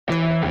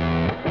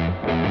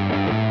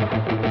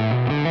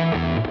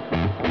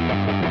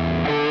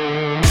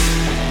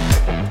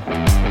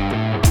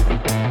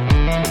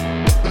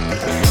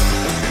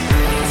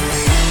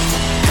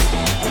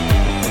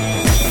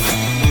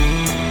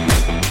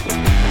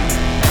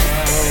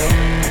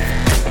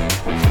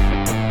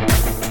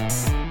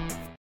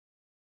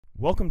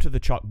Welcome to the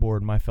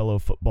chalkboard, my fellow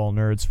football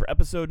nerds, for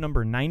episode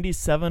number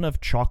 97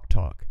 of Chalk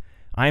Talk.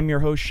 I am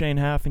your host, Shane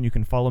Half, and you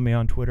can follow me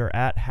on Twitter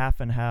at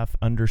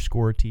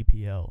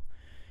halfandhalf_TPL.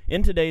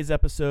 In today's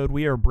episode,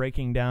 we are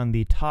breaking down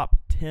the top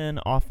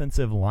 10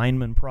 offensive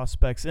lineman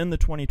prospects in the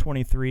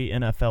 2023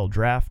 NFL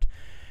Draft.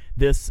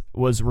 This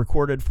was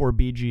recorded for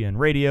BGN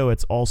Radio.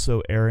 It's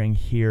also airing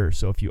here,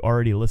 so if you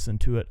already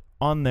listened to it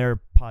on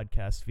their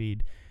podcast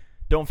feed,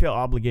 don't feel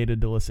obligated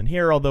to listen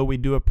here, although we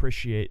do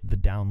appreciate the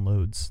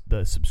downloads,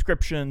 the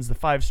subscriptions, the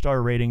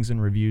 5-star ratings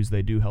and reviews.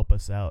 They do help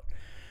us out.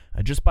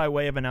 Just by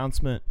way of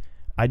announcement,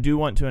 I do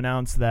want to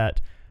announce that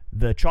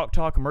the Chalk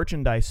Talk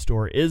merchandise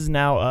store is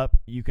now up.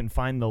 You can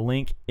find the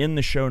link in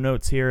the show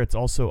notes here. It's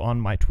also on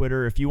my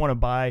Twitter. If you want to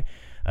buy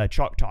a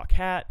Chalk Talk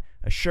hat,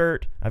 a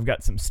shirt, I've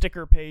got some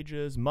sticker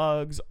pages,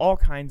 mugs, all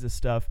kinds of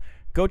stuff.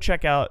 Go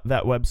check out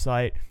that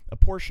website. A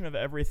portion of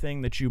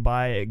everything that you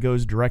buy, it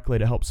goes directly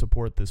to help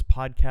support this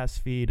podcast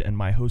feed and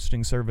my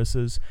hosting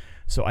services.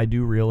 So I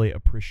do really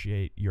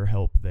appreciate your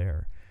help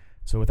there.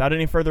 So without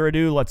any further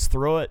ado, let's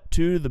throw it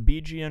to the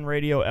BGN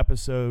Radio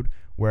episode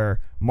where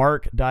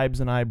Mark, Dibes,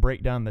 and I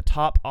break down the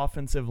top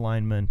offensive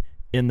linemen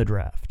in the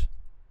draft.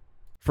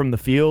 From the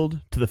field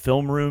to the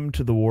film room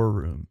to the war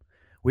room,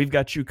 we've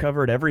got you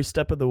covered every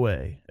step of the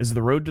way as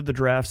the road to the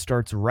draft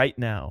starts right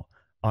now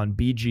on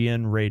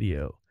BGN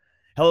Radio.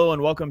 Hello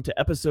and welcome to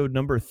episode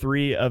number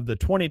 3 of the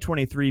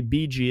 2023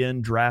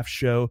 BGN Draft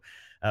Show.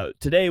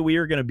 Today we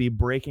are going to be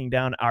breaking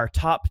down our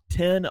top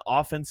 10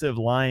 offensive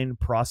line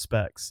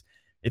prospects.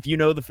 If you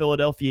know the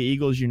Philadelphia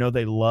Eagles, you know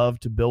they love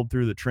to build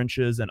through the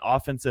trenches, and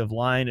offensive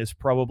line is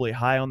probably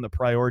high on the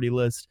priority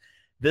list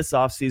this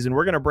offseason.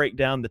 We're going to break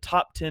down the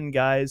top 10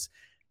 guys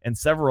and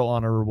several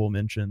honorable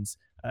mentions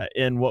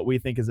in what we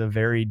think is a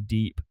very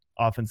deep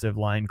offensive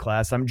line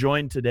class. I'm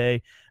joined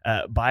today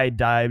by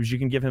Dibes. You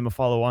can give him a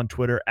follow on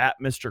Twitter at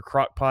Mr.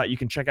 Crockpot. You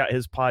can check out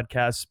his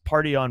podcast,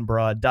 Party on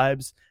Broad.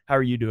 Dibes, how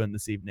are you doing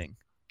this evening?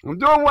 I'm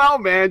doing well,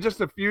 man.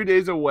 Just a few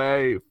days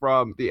away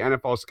from the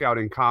NFL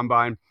Scouting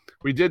Combine.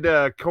 We did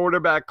the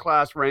quarterback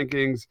class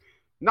rankings.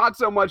 Not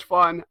so much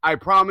fun. I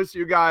promise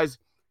you guys,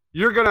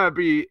 you're going to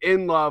be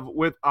in love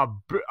with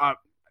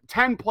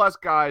 10-plus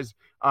guys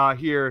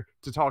here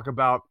to talk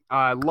about.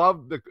 I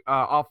love the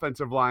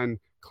offensive line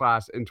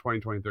class in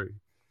 2023.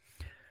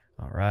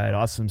 All right,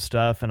 awesome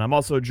stuff. And I'm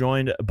also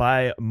joined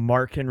by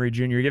Mark Henry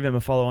Jr. Give him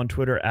a follow on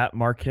Twitter at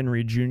Mark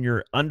Henry Jr.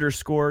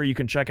 _. You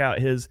can check out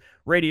his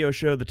radio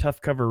show, the Tough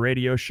Cover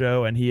Radio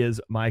Show, and he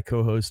is my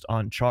co-host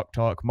on Chalk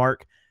Talk.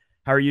 Mark,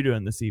 how are you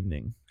doing this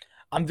evening?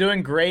 I'm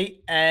doing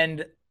great.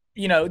 And,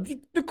 you know, the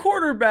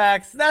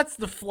quarterbacks, that's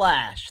the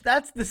flash.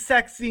 That's the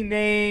sexy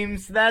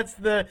names. That's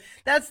the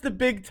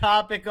big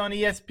topic on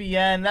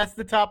ESPN. That's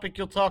the topic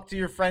you'll talk to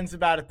your friends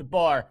about at the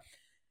bar.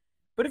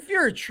 But if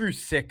you're a true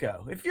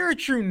sicko, if you're a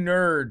true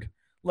nerd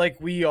like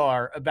we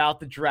are about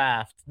the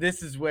draft,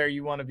 this is where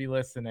you want to be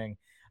listening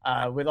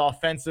with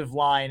offensive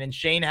line. And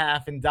Shane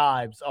Half and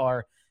Dibes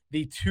are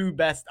the two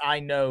best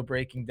I know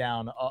breaking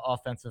down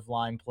offensive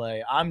line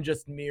play. I'm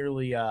just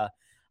merely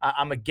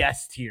I'm a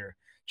guest here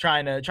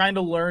trying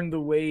to learn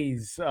the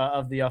ways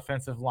of the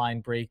offensive line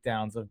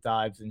breakdowns of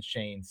Dibes and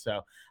Shane.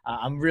 So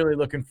I'm really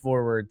looking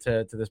forward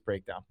to this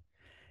breakdown.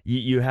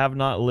 You have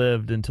not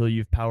lived until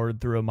you've powered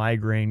through a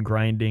migraine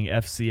grinding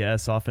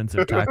FCS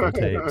offensive tackle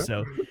tape.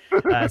 So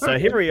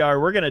here we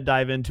are. We're going to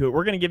dive into it.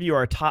 We're going to give you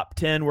our top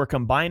 10. We're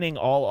combining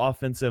all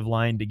offensive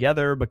line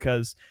together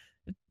because,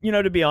 you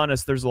know, to be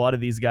honest, there's a lot of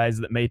these guys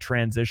that may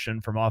transition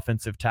from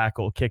offensive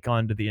tackle, kick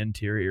onto the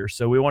interior.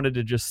 So we wanted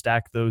to just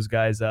stack those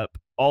guys up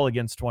all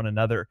against one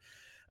another.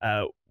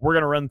 We're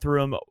going to run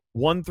through them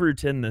 1 through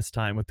 10 this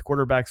time. With the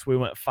quarterbacks, we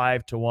went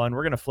 5 to 1.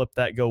 We're going to flip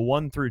that, go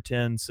 1 through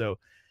 10. So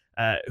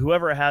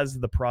whoever has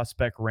the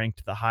prospect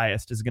ranked the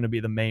highest is going to be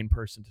the main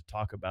person to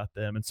talk about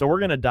them. And so we're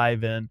going to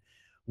dive in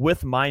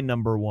with my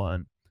number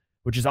 1,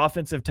 which is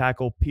offensive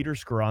tackle Peter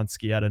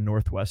Skoronski out of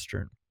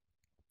Northwestern.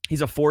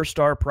 He's a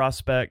 4-star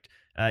prospect.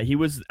 He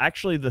was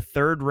actually the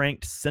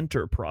 3rd-ranked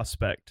center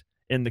prospect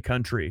in the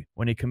country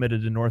when he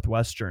committed to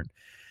Northwestern.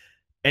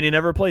 And he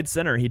never played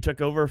center. He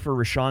took over for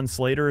Rashawn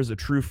Slater as a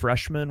true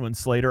freshman when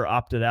Slater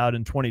opted out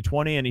in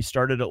 2020, and he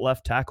started at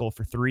left tackle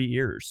for 3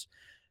 years.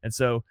 And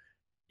so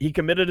he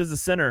committed as a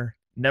center,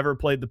 never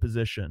played the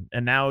position,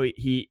 and now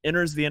he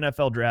enters the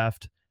NFL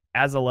draft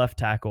as a left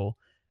tackle.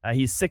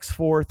 He's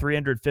 6'4",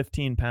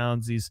 315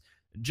 pounds. He's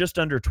just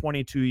under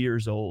 22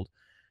 years old.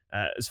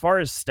 As far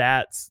as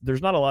stats,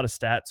 there's not a lot of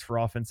stats for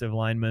offensive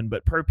linemen,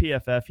 but per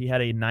PFF, he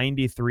had a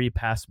 93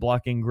 pass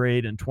blocking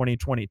grade in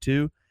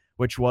 2022,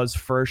 which was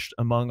first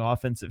among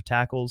offensive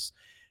tackles.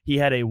 He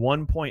had a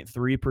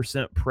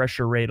 1.3%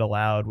 pressure rate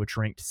allowed, which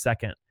ranked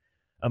 2nd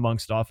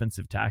amongst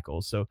offensive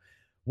tackles. So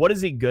what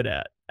is he good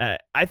at?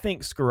 I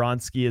think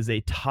Skoronski is a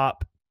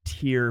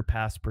top-tier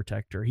pass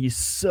protector. He's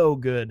so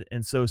good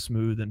and so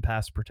smooth in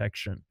pass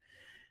protection.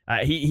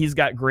 He's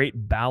got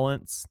great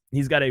balance.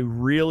 He's got a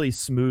really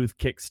smooth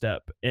kick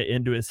step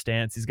into his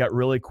stance. He's got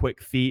really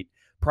quick feet,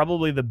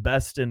 probably the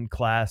best in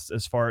class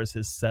as far as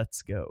his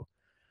sets go.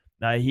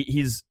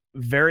 He's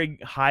very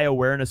high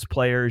awareness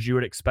player, as you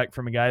would expect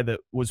from a guy that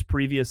was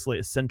previously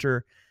a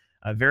center,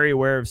 very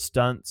aware of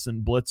stunts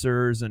and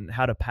blitzers and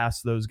how to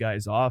pass those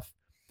guys off.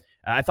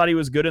 I thought he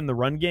was good in the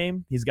run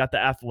game. He's got the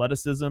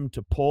athleticism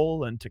to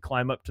pull and to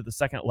climb up to the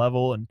second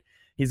level, and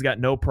he's got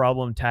no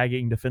problem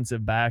tagging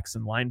defensive backs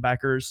and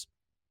linebackers.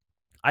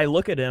 I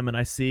look at him and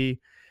I see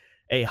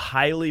a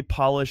highly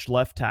polished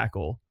left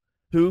tackle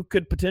who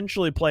could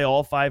potentially play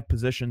all 5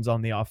 positions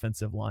on the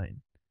offensive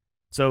line.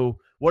 So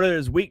what are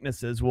his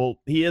weaknesses? Well,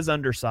 he is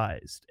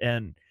undersized,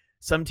 and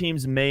some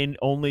teams may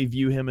only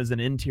view him as an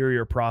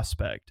interior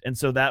prospect, and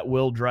so that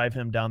will drive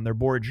him down their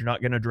board. You're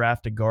not going to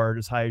draft a guard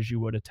as high as you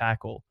would a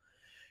tackle.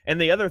 And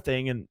the other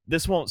thing, and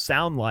this won't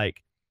sound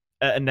like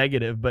a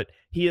negative, but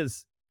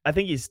I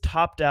think he's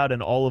topped out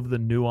in all of the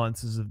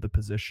nuances of the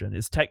position.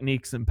 His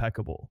technique's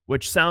impeccable,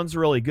 which sounds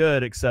really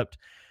good, except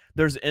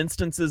there's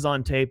instances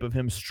on tape of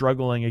him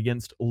struggling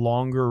against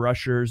longer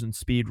rushers and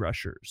speed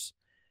rushers.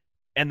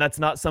 And that's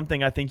not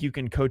something I think you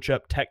can coach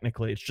up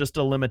technically. It's just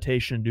a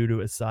limitation due to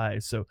his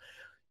size. So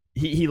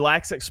he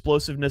lacks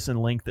explosiveness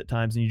and length at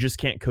times, and you just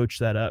can't coach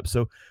that up.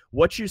 So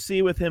what you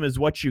see with him is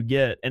what you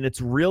get, and it's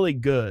really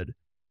good.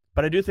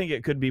 But I do think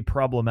it could be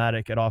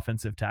problematic at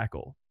offensive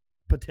tackle,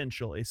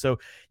 potentially. So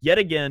yet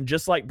again,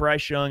 just like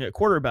Bryce Young at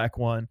quarterback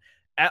 1,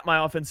 at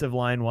my offensive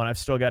line 1, I've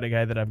still got a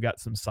guy that I've got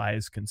some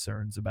size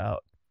concerns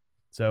about.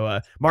 So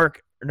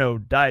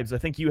Dibes, I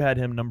think you had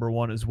him number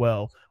 1 as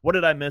well. What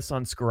did I miss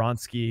on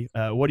Skoronski?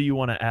 What do you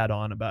want to add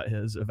on about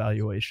his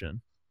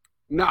evaluation?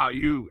 No,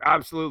 you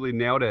absolutely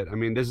nailed it. I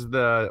mean, this is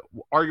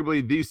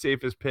arguably the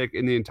safest pick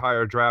in the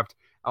entire draft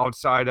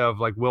outside of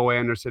like Will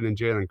Anderson and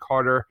Jalen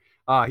Carter.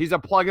 He's a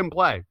plug and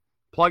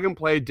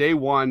play day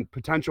 1,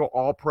 potential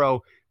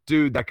all-pro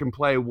dude that can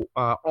play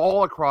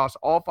all across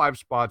all 5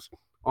 spots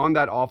on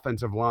that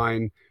offensive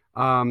line.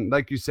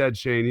 Like you said,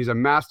 Shane, he's a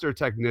master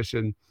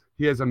technician.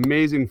 He has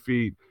amazing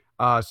feet,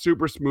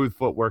 super smooth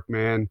footwork,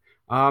 man.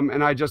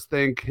 And I just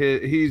think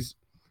he's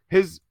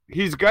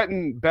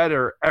gotten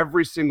better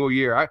every single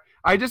year.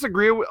 I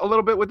disagree a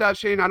little bit with that,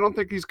 Shane. I don't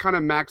think he's kind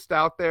of maxed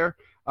out there.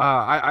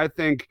 I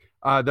think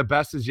the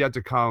best is yet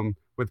to come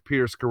with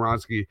Peter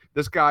Skoronski.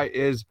 This guy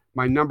is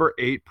my number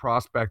 8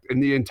 prospect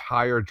in the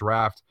entire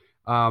draft.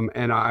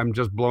 And I'm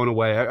just blown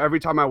away. Every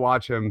time I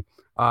watch him,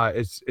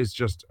 it's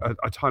just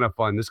a ton of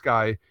fun. This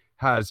guy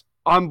has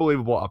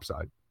unbelievable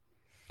upside.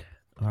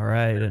 All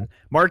right. And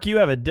Mark, you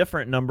have a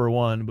different number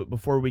 1, but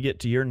before we get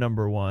to your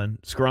number 1,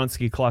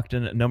 Skoronski clocked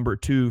in at number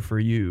 2 for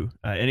you.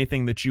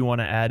 Anything that you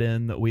want to add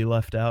in that we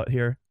left out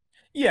here?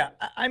 Yeah,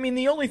 I mean,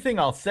 the only thing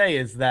I'll say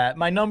is that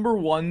my number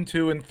 1,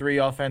 2, and 3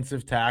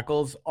 offensive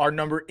tackles are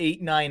number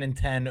 8, 9, and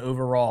 10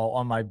 overall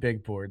on my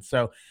big board.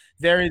 So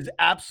there is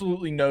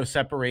absolutely no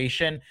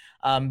separation.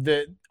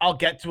 I'll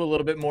get to a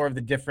little bit more of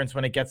the difference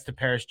when it gets to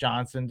Paris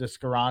Johnson to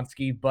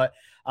Skoronski, but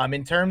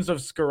in terms of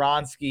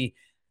Skoronski,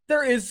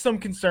 there is some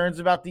concerns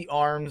about the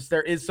arms.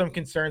 There is some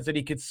concerns that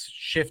he could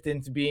shift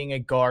into being a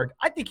guard.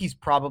 I think he's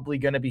probably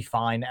going to be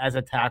fine as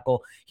a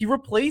tackle. He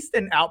replaced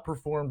and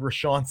outperformed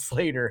Rashawn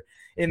Slater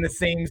in the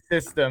same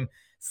system.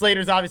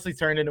 Slater's obviously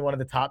turned into one of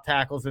the top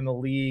tackles in the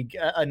league.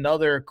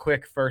 Another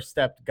quick first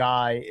step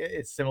guy.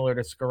 It's similar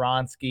to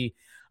Skoronski.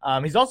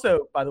 He's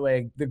also, by the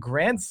way, the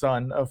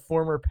grandson of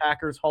former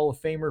Packers Hall of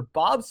Famer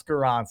Bob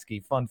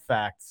Skoronski. Fun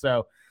fact.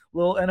 So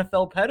little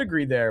NFL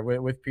pedigree there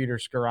with Peter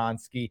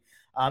Skoronski.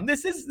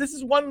 This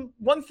is one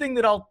thing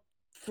that I'll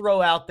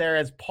throw out there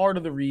as part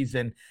of the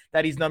reason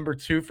that he's number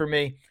 2 for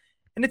me,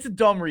 and it's a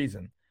dumb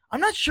reason.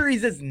 I'm not sure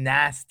he's as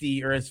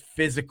nasty or as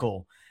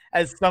physical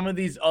as some of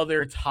these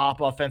other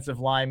top offensive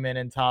linemen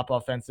and top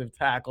offensive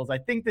tackles. I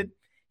think that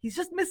he's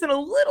just missing a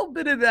little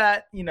bit of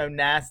that,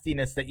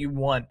 nastiness that you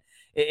want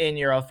in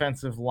your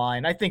offensive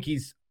line. I think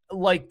he's,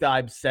 like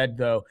Dibes said,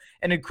 though,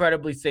 an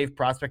incredibly safe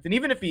prospect. And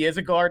even if he is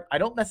a guard, I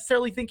don't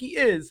necessarily think he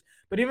is,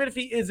 but even if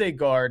he is a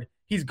guard,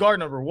 he's guard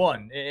number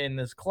 1 in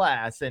this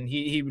class, and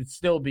he would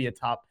still be a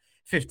top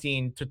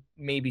 15 to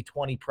maybe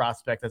 20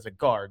 prospect as a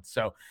guard.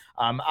 So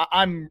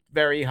I'm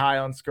very high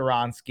on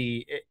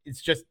Skoronski.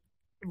 It's just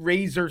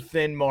razor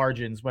thin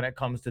margins when it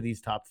comes to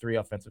these top 3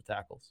 offensive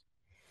tackles.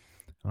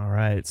 All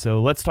right,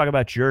 so let's talk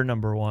about your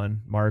number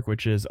 1, Mark,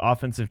 which is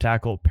offensive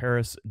tackle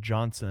Paris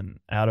Johnson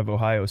out of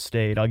Ohio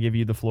State. I'll give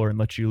you the floor and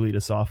let you lead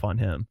us off on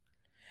him.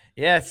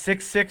 Yeah,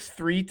 6'6",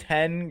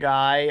 310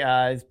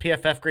 guy. His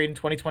PFF grade in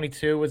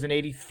 2022 was an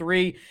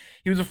 83.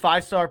 He was a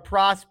 5-star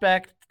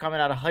prospect coming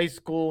out of high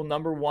school,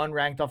 number 1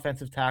 ranked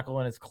offensive tackle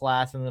in his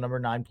class and the number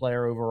 9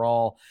 player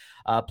overall.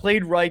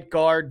 Played right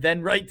guard,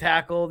 then right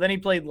tackle. Then he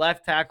played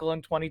left tackle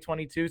in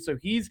 2022. So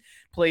he's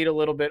played a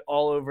little bit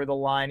all over the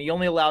line. He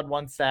only allowed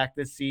 1 sack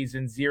this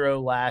season,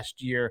 0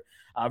 last year.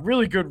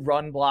 Really good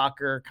run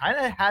blocker, kind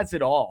of has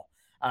it all.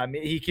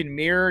 He can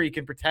mirror, he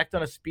can protect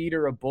on a speed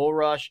or a bull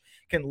rush,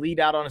 can lead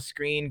out on a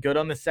screen, good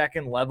on the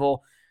second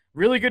level.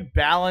 Really good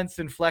balance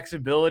and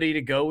flexibility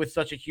to go with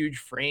such a huge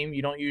frame.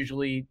 You don't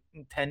usually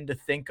tend to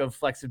think of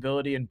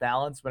flexibility and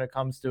balance when it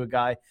comes to a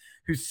guy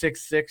who's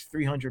 6'6",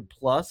 300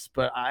 plus,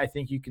 but I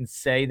think you can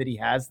say that he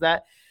has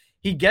that.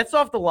 he gets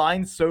off the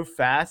line so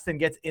fast and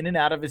gets in and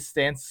out of his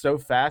stance so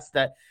fast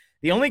that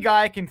the only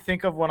guy I can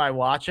think of when I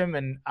watch him,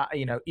 and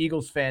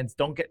Eagles fans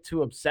don't get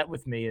too upset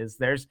with me, is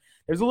there's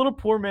a little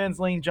poor man's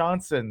Lane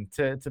Johnson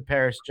to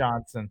Paris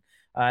Johnson,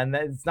 and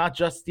it's not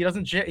just he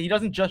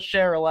doesn't just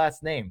share a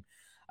last name.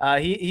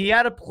 He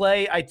had a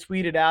play I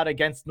tweeted out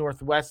against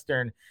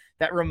Northwestern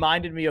that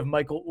reminded me of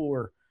Michael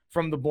Orr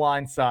from The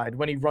Blind Side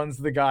when he runs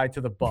the guy to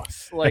the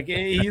bus. Like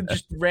he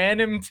just ran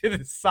him to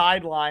the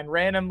sideline,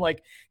 ran him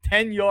like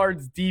 10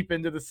 yards deep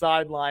into the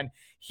sideline.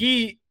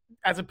 He,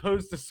 as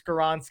opposed to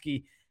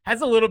Skoronski,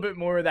 has a little bit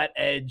more of that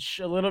edge,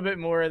 a little bit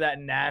more of that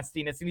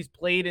nastiness, and he's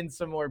played in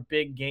some more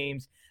big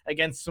games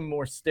against some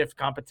more stiff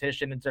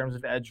competition in terms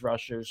of edge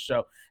rushers.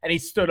 So, and he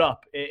stood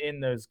up in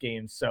those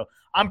games. So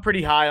I'm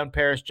pretty high on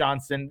Paris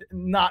Johnson,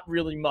 not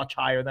really much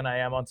higher than I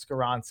am on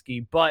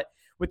Skoronski, but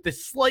with the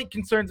slight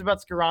concerns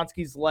about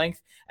Skoronski's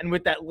length and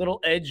with that little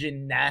edge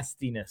in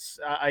nastiness,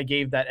 I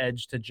gave that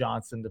edge to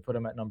Johnson to put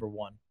him at number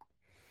 1.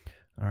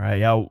 All right.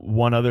 Yeah.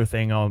 One other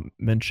thing I'll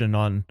mention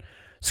on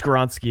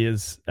Skoronski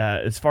is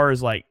as far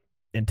as like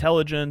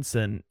intelligence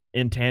and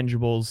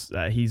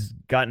intangibles, he's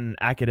gotten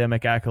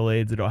academic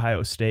accolades at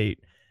Ohio State.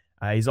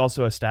 He's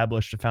also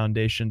established a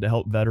foundation to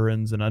help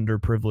veterans and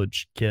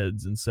underprivileged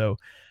kids. And so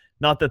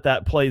not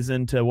that plays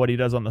into what he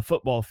does on the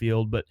football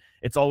field, but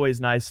it's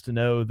always nice to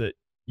know that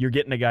you're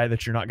getting a guy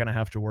that you're not going to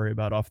have to worry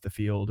about off the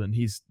field. And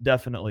he's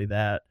definitely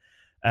that.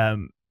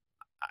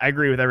 I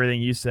agree with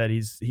everything you said.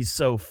 He's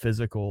so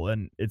physical,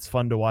 and it's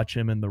fun to watch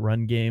him in the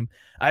run game.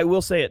 I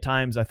will say at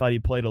times I thought he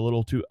played a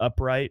little too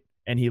upright,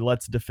 and he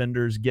lets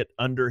defenders get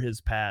under his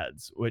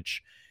pads,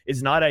 which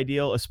is not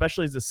ideal,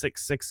 especially as a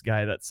 6'6"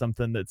 guy. That's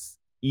something that's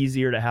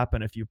easier to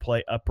happen if you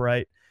play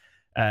upright.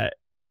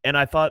 And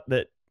I thought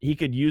that he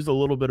could use a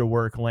little bit of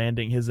work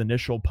landing his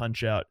initial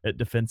punch out at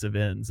defensive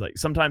ends. Like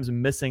sometimes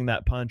missing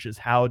that punch is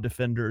how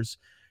defenders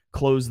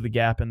close the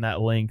gap in that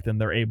length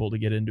and they're able to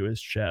get into his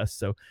chest.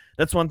 So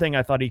that's one thing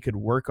I thought he could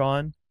work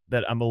on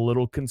that I'm a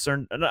little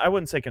concerned. And I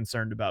wouldn't say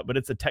concerned about, but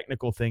it's a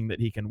technical thing that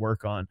he can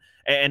work on.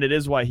 And it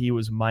is why he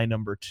was my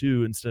number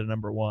 2 instead of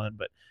number 1.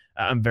 But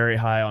I'm very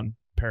high on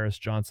Paris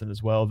Johnson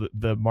as well.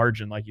 The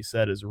margin, like you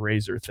said, is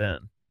razor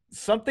thin.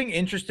 Something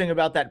interesting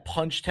about that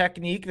punch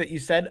technique that you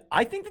said,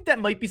 I think that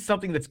might be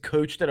something that's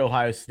coached at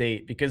Ohio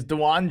State, because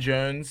DeJuan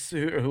Jones,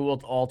 who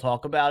we'll all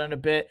talk about in a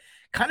bit,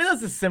 kind of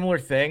does a similar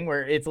thing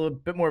where it's a little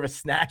bit more of a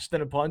snatch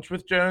than a punch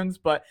with Jones,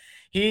 but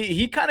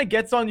he kind of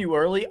gets on you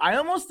early. I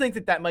almost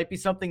think that might be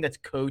something that's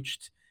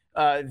coached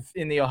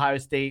in the Ohio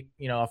State,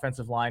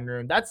 offensive line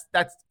room. That's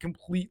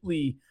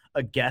completely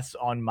a guess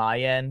on my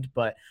end,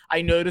 but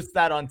I noticed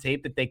that on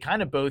tape that they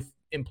kind of both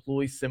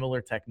employ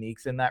similar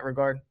techniques in that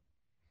regard.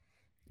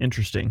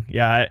 Interesting.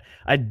 Yeah,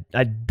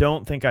 I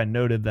don't think I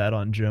noted that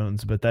on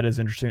Jones, but that is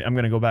interesting. I'm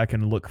going to go back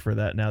and look for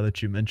that now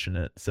that you mention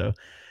it. So,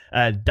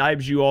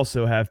 Dibes, you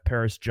also have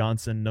Paris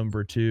Johnson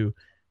number 2.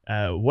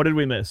 What did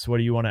we miss? What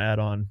do you want to add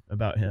on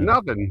about him?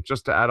 Nothing.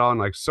 Just to add on,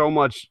 like so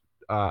much.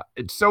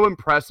 It's so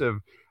impressive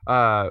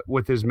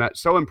with his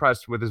so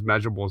impressed with his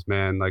measurables,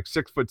 man. Like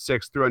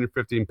 6'6",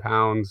 315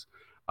 pounds.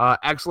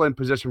 Excellent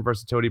position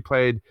versatility.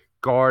 Played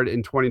guard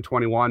in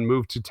 2021.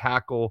 Moved to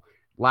tackle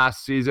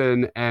last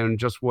season and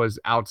just was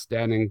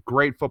outstanding.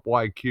 Great football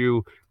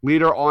IQ,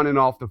 leader on and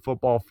off the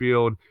football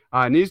field.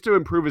 Needs to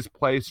improve his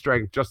play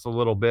strength just a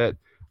little bit.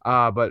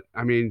 But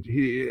I mean,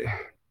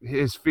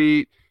 his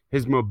feet,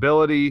 his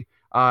mobility,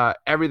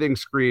 everything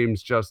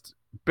screams just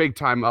big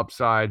time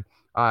upside.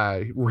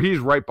 He's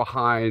right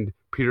behind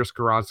Peter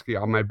Skoronski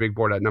on my big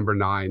board at number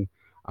 9.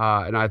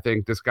 And I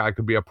think this guy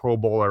could be a Pro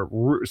Bowler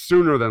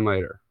sooner than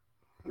later.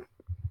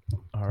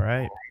 All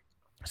right.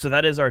 So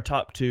that is our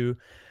top 2.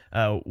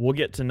 We'll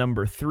get to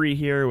number 3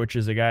 here, which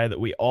is a guy that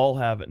we all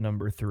have at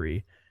number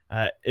 3.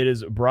 It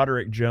is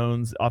Broderick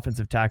Jones,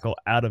 offensive tackle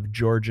out of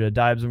Georgia.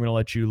 Dibes, I'm going to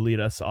let you lead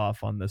us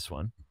off on this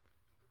one.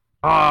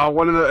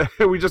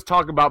 We just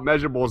talk about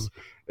measurables.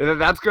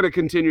 That's going to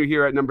continue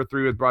here at number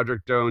 3 with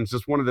Broderick Jones.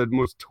 Just one of the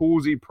most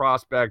toolsy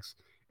prospects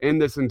in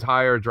this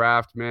entire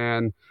draft,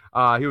 man.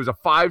 He was a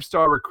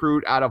 5-star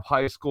recruit out of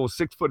high school,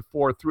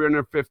 6'4",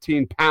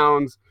 315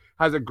 pounds,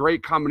 has a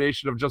great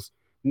combination of just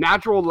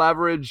natural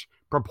leverage,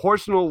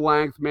 proportional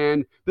length,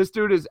 man. This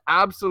dude is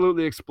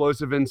absolutely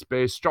explosive in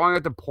space, strong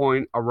at the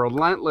point, a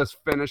relentless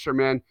finisher,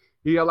 man.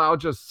 He allowed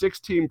just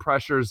 16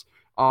 pressures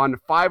on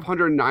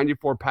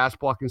 594 pass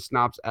blocking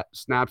snaps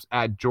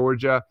at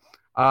Georgia.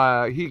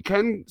 He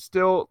can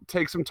still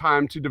take some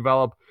time to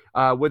develop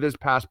with his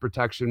pass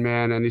protection,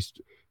 man, and he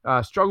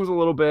struggles a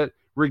little bit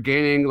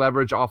regaining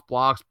leverage off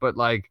blocks, but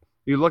like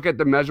you look at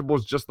the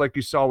measurables just like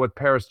you saw with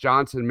Paris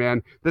Johnson,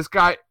 man. This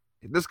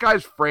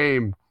guy's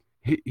frame,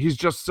 he's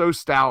just so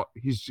stout.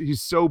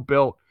 He's so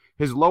built.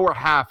 His lower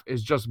half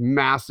is just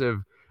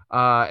massive.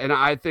 And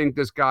I think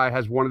this guy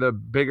has one of the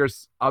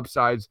biggest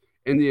upsides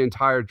in the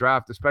entire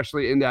draft,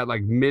 especially in that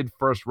like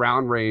mid-first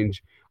round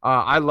range.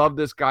 I love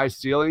this guy's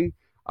ceiling.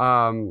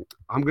 I'm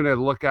going to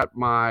look at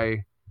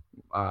my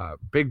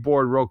big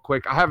board real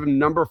quick. I have him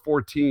number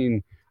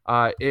 14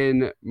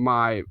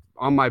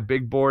 on my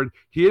big board.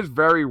 He is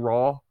very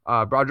raw.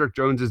 Broderick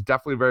Jones is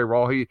definitely very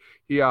raw.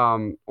 He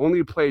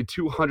only played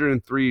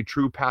 203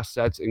 true pass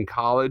sets in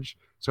college,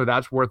 so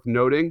that's worth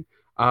noting.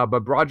 But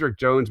Broderick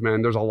Jones,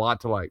 man, there's a lot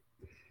to like.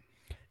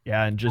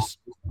 Yeah, and just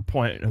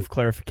point of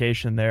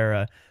clarification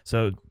there.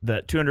 So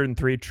the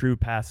 203 true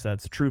pass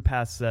sets. A true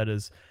pass set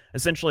is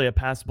essentially a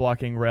pass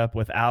blocking rep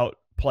without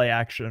play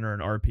action or an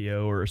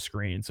RPO or a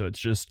screen. So it's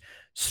just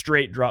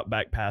straight drop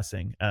back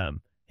passing.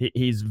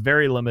 He's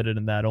very limited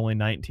in that, only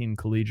 19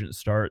 collegiate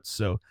starts.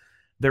 So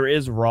there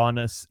is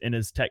rawness in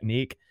his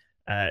technique.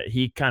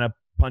 He kind of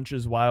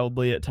punches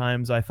wildly at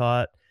times, I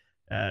thought.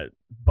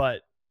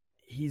 But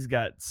he's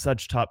got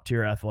such top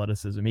tier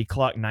athleticism. He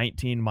clocked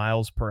 19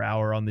 miles per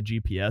hour on the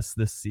GPS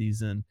this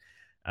season.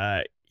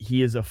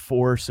 He is a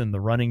force in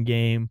the running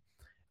game.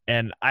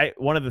 And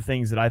one of the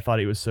things that I thought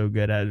he was so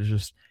good at is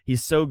just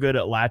he's so good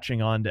at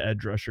latching on to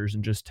edge rushers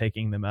and just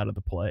taking them out of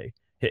the play.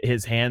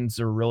 His hands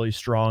are really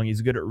strong.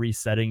 He's good at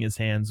resetting his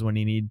hands when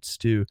he needs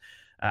to.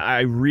 I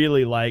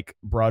really like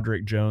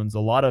Broderick Jones. A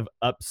lot of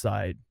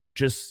upside.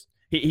 Just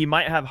he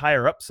might have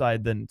higher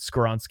upside than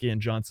Skoronski and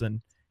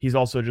Johnson. He's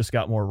also just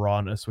got more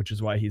rawness, which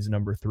is why he's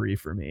number 3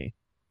 for me.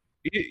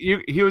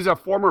 He was a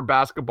former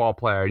basketball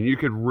player, and you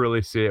could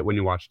really see it when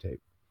you watch tape.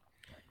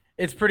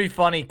 It's pretty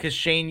funny because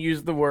Shane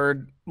used the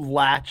word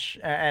latch,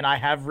 and I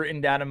have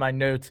written down in my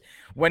notes,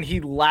 when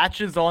he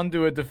latches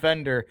onto a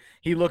defender,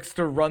 he looks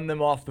to run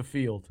them off the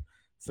field.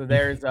 So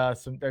there's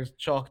there's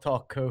Chalk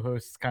Talk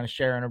co-hosts kind of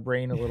sharing a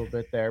brain a little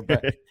bit there,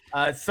 but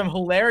some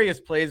hilarious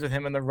plays with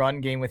him in the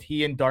run game with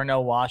he and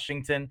Darnell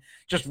Washington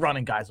just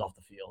running guys off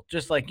the field.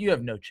 Just like you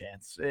have no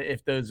chance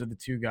if those are the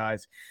two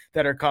guys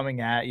that are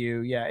coming at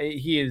you. Yeah,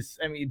 he is,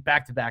 I mean,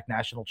 back-to-back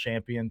national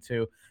champion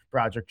too,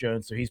 Broderick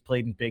Jones. So he's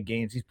played in big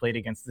games. He's played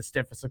against the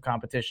stiffest of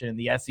competition in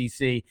the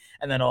SEC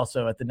and then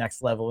also at the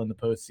next level in the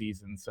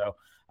postseason. So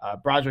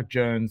Broderick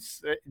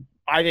Jones,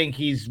 I think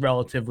he's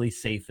relatively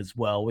safe as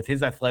well with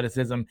his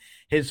athleticism,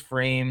 his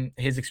frame,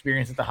 his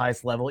experience at the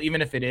highest level.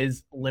 Even if it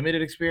is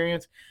limited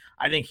experience,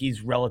 I think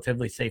he's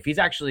relatively safe. He's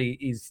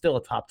still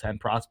a top 10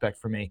 prospect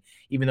for me,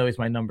 even though he's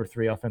my number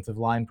 3 offensive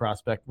line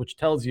prospect, which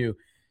tells you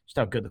just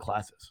how good the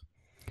class is.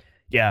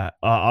 Yeah,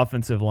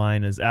 offensive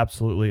line is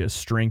absolutely a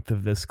strength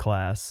of this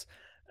class.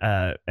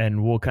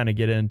 And we'll kind of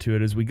get into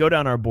it as we go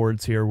down our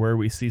boards here where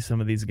we see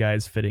some of these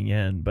guys fitting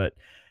in. But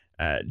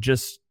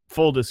just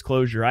full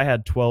disclosure, I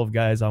had 12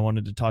 guys I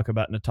wanted to talk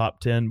about in the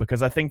top 10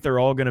 because I think they're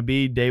all going to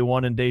be day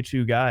 1 and day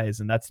 2 guys,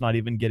 and that's not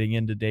even getting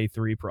into day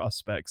 3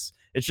 prospects.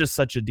 It's just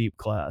such a deep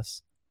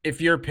class. If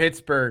you're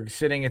Pittsburgh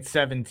sitting at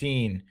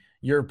 17,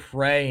 you're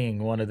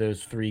praying one of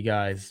those 3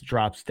 guys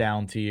drops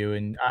down to you.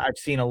 And I've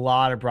seen a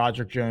lot of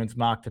Broderick Jones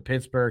mocked to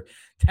Pittsburgh.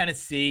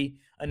 Tennessee,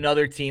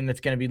 another team that's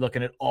going to be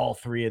looking at all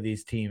 3 of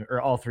these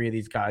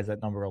guys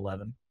at number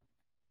 11.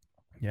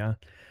 Yeah.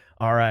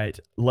 All right,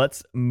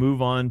 let's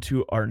move on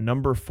to our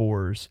number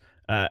 4s.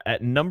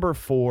 At number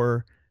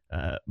 4,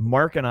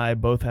 Mark and I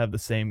both have the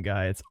same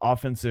guy. It's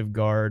offensive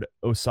guard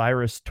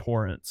O'Cyrus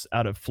Torrence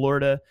out of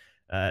Florida.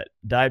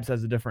 Dibes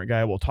has a different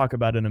guy we'll talk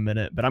about in a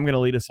minute, but I'm going to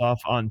lead us off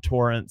on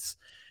Torrence.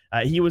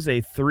 He was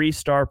a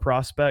 3-star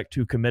prospect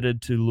who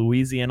committed to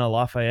Louisiana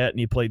Lafayette, and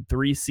he played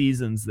 3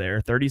 seasons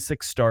there,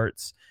 36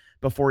 starts,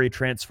 before he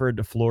transferred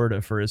to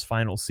Florida for his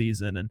final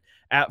season. And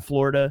at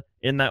Florida,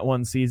 in that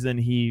one season,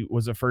 he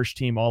was a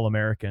first-team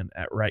All-American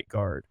at right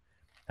guard.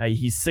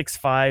 He's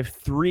 6'5",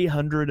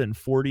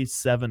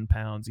 347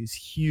 pounds. He's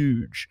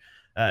huge,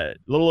 a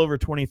little over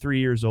 23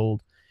 years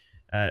old.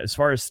 As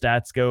far as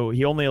stats go,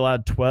 he only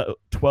allowed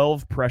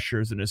 12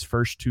 pressures in his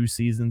first 2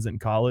 seasons in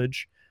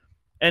college.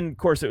 And, of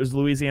course, it was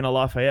Louisiana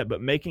Lafayette,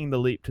 but making the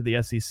leap to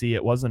the SEC,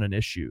 it wasn't an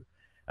issue.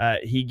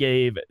 He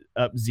gave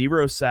up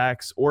 0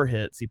 sacks or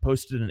hits. He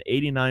posted an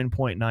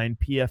 89.9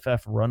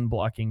 PFF run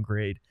blocking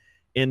grade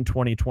in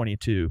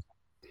 2022.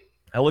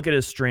 I look at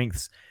his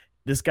strengths.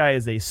 This guy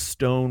is a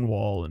stone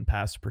wall in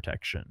pass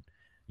protection.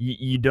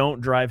 You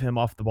don't drive him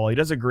off the ball. He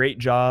does a great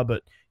job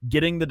at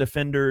getting into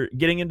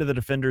the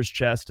defender's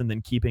chest and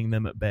then keeping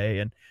them at bay.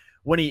 And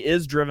when he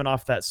is driven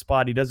off that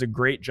spot, he does a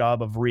great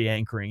job of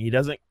re-anchoring. He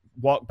doesn't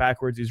walk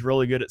backwards. He's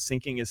really good at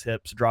sinking his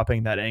hips,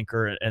 dropping that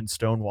anchor, and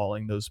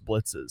stonewalling those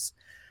blitzes.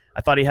 I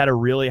thought he had a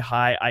really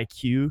high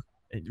IQ,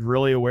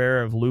 really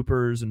aware of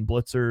loopers and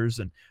blitzers,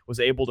 and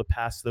was able to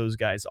pass those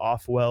guys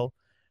off well.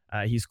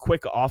 He's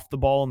quick off the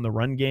ball in the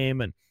run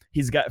game, and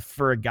he's got,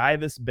 for a guy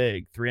this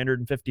big,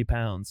 350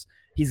 pounds,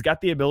 he's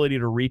got the ability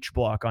to reach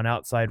block on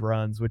outside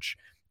runs, which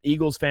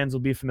Eagles fans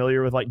will be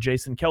familiar with, like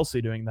Jason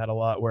Kelce doing that a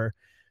lot, where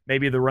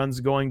maybe the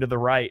run's going to the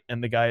right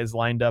and the guy is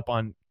lined up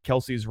on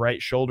Kelce's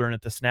right shoulder, and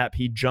at the snap,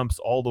 he jumps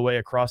all the way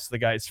across the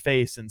guy's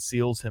face and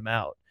seals him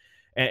out.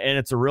 And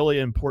it's a really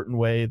important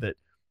way that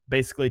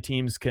basically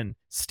teams can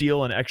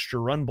steal an extra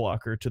run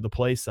blocker to the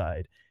play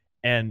side.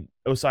 And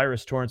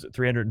O'Cyrus Torrence at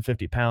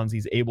 350 pounds,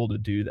 he's able to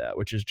do that,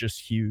 which is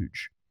just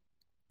huge.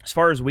 As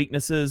far as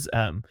weaknesses,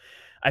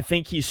 I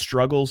think he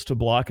struggles to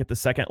block at the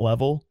second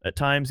level at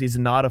times. He's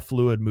not a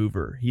fluid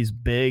mover. He's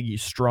big,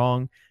 he's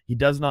strong, he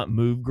does not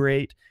move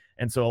great.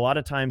 And so a lot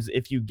of times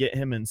if you get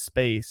him in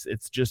space,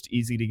 it's just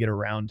easy to get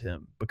around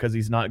him because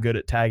he's not good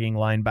at tagging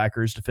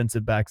linebackers,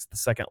 defensive backs at the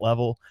second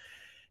level.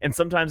 And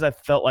sometimes I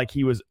felt like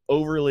he was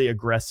overly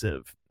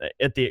aggressive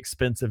at the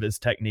expense of his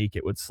technique.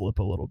 It would slip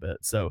a little bit.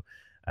 So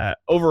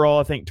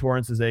overall, I think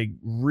Torrence is a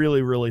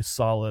really, really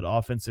solid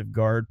offensive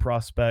guard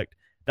prospect.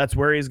 That's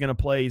where he's going to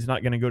play. He's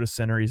not going to go to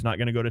center. He's not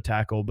going to go to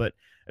tackle. But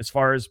as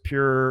far as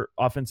pure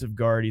offensive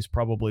guard, he's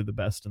probably the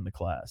best in the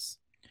class.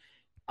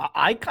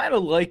 I kind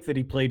of like that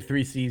he played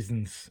 3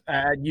 seasons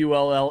at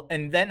ULL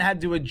and then had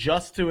to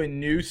adjust to a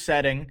new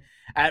setting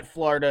at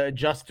Florida,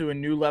 adjust to a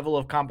new level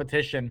of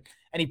competition,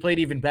 and he played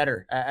even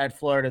better at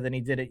Florida than he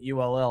did at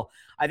ULL.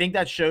 I think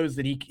that shows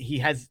that he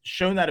has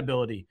shown that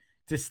ability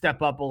to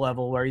step up a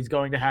level where he's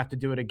going to have to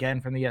do it again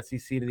from the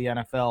SEC to the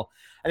NFL.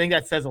 I think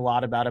that says a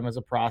lot about him as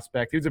a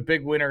prospect. He was a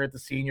big winner at the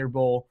Senior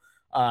Bowl.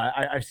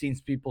 I've seen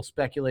people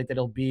speculate that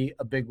he'll be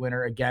a big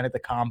winner again at the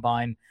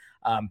Combine.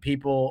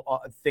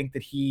 People think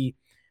that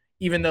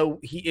even though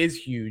he is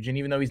huge and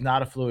even though he's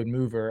not a fluid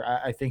mover,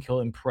 I think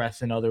he'll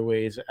impress in other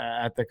ways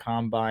at the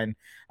Combine.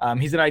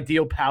 He's an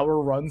ideal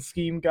power run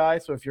scheme guy.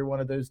 So if you're one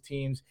of those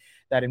teams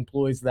that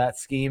employs that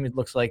scheme, it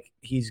looks like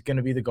he's going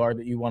to be the guard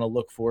that you want to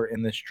look for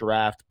in this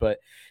draft. But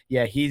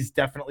yeah, he's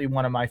definitely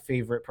one of my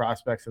favorite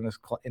prospects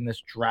in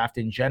this draft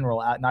in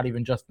general, not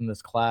even just in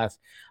this class.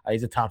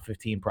 He's a top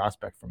 15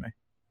 prospect for me.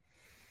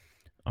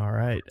 All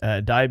right.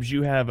 Dibes,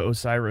 you have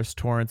O'Cyrus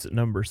Torrence at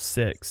number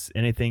 6.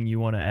 Anything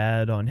you want to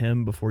add on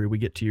him before we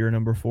get to your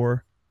number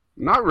 4?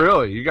 Not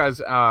really. You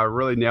guys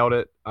really nailed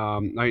it.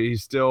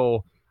 He's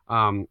still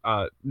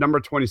number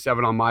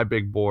 27 on my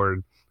big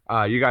board.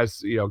 You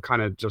guys,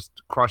 kind of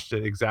just crushed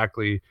it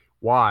exactly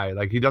why.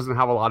 Like, he doesn't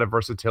have a lot of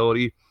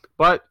versatility,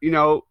 but,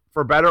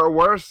 for better or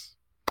worse,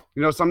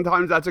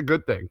 sometimes that's a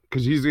good thing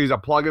because he's a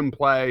plug and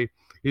play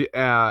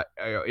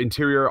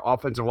interior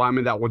offensive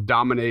lineman that will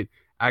dominate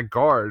at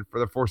guard for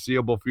the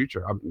foreseeable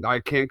future.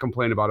 I can't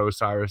complain about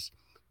O'Cyrus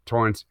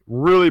Torrence.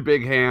 Really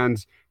big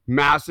hands,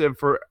 massive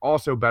for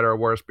also better or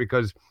worse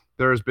because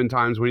there's been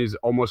times when he's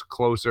almost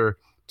closer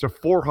to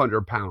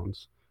 400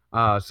 pounds.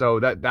 So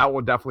that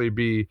will definitely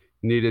be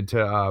needed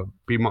to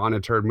be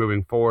monitored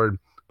moving forward.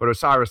 But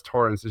O'Cyrus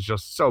Torrence is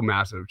just so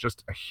massive,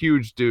 just a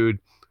huge dude.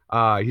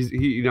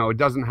 He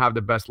doesn't have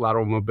the best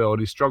lateral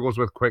mobility, struggles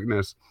with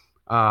quickness,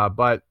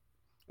 but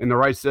in the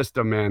right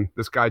system, man,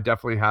 this guy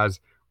definitely has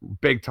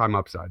big time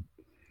upside.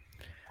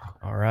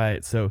 All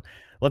right, so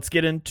let's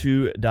get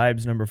into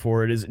Dibes number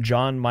 4. It is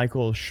John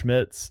Michael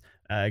Schmitz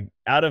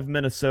out of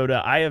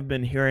Minnesota. I have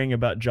been hearing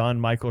about John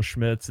Michael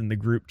Schmitz in the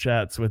group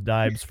chats with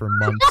Dibes for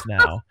months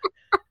now.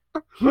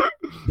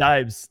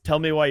 Dibes, tell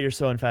me why you're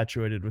so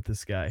infatuated with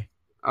this guy.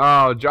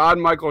 Oh,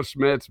 John Michael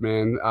Schmitz,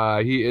 man.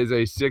 He is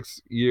a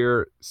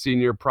 6-year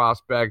senior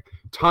prospect,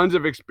 tons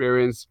of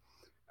experience,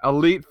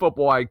 elite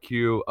football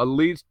IQ,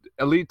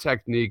 elite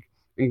technique.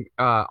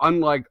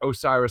 Unlike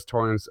O'Cyrus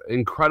Torrence,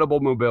 incredible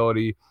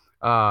mobility,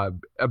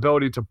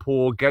 ability to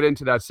pull, get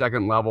into that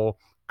second level,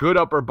 good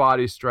upper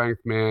body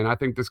strength, man. I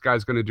think this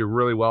guy's going to do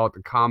really well at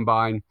the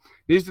Combine.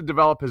 He needs to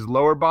develop his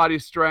lower body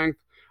strength,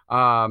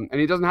 and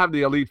he doesn't have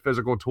the elite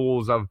physical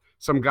tools of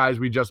some guys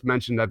we just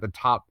mentioned at the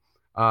top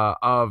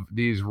of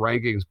these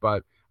rankings,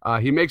 but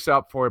he makes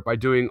up for it by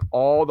doing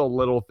all the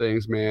little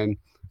things, man.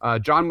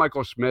 John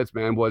Michael Schmitz,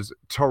 man, was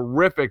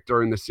terrific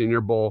during the Senior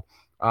Bowl.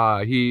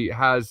 He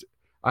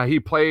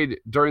played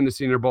during the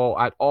Senior Bowl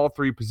at all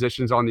 3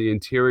 positions on the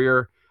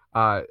interior.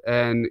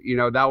 And,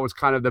 that was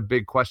kind of the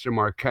big question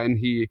mark.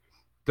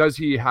 Does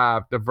he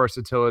have the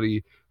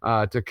versatility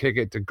to kick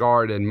it to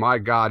guard? And my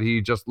God,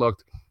 he just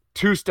looked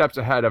 2 steps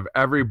ahead of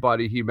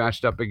everybody he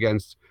matched up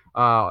against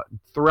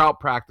throughout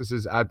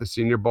practices at the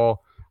Senior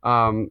Bowl.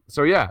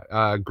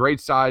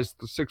 Great size,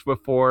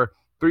 6'4",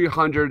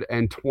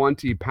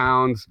 320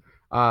 pounds.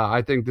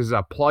 I think this is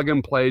a plug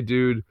and play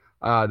dude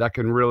that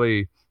can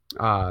really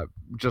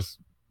just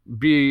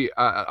be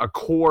a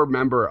core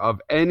member of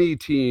any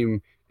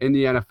team in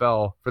the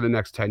NFL for the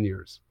next 10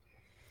 years.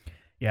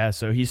 Yeah,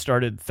 so he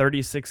started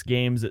 36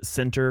 games at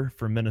center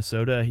for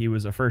Minnesota. He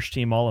was a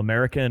first-team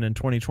All-American in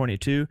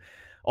 2022,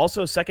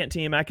 also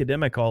second-team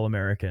academic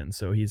All-American,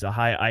 so he's a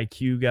high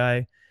IQ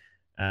guy.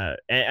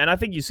 And I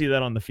think you see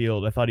that on the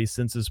field. I thought he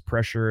senses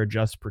pressure,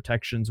 adjusts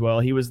protections well.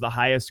 He was the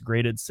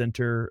highest-graded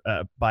center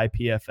by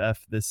PFF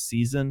this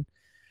season.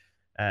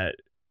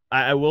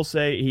 I will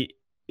say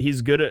he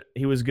was good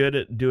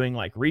at doing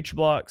like reach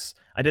blocks.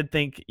 I did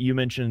think you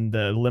mentioned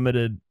the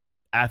limited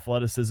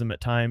athleticism at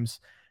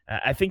times.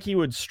 I think he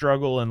would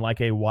struggle in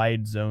like a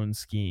wide zone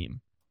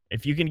scheme.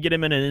 If you can get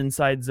him in an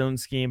inside zone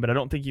scheme, but I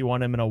don't think you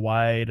want him in a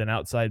wide and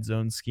outside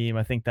zone scheme.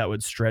 I think that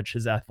would stretch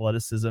his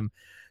athleticism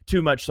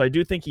too much. So I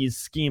do think he's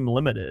scheme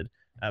limited,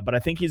 but I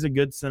think he's a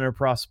good center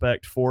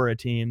prospect for a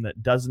team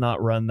that does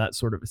not run that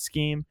sort of a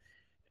scheme.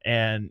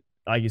 And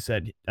like you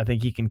said, I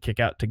think he can kick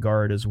out to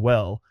guard as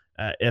well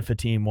if a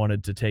team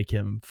wanted to take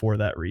him for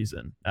that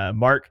reason.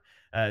 Mark,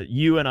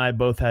 you and I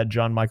both had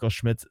John Michael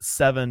Schmitz at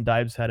 7.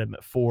 Dibes had him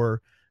at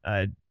 4.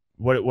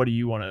 What do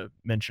you want to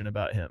mention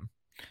about him?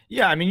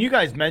 Yeah, I mean, you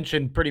guys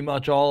mentioned pretty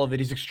much all of it.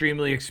 He's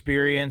extremely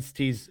experienced.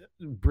 He's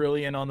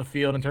brilliant on the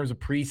field in terms of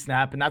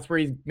pre-snap, and that's where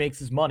he makes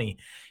his money.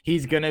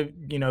 He's gonna,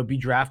 be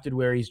drafted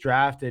where he's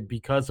drafted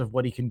because of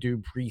what he can do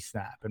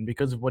pre-snap and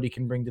because of what he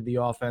can bring to the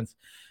offense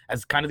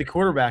as kind of the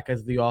quarterback,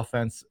 as the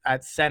offense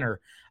at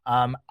center.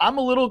 I'm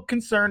a little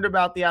concerned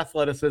about the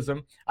athleticism.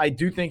 I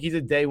do think he's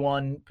a day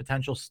one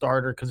potential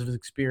starter because of his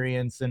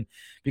experience and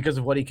because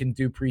of what he can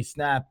do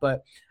pre-snap,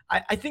 but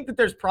I think that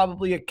there's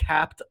probably a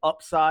capped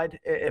upside.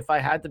 If I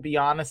had to be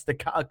honest,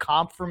 a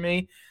comp for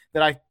me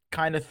that I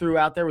kind of threw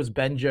out there was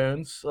Ben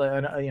Jones,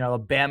 a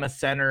Bama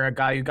center, a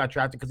guy who got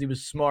drafted because he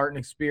was smart and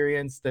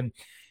experienced and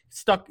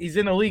stuck. He's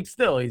in the league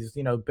still. He's,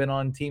 been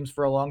on teams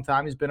for a long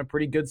time. He's been a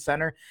pretty good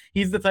center.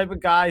 He's the type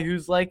of guy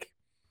who's like,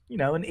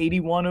 an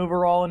 81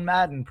 overall in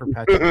Madden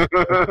perpetually.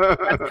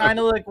 That's kind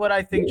of like what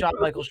I think John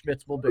Michael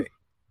Schmitz will be.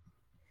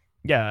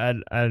 Yeah,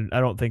 I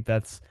don't think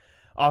that's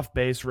off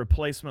base.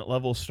 Replacement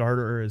level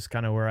starter is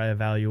kind of where I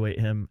evaluate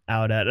him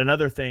out at.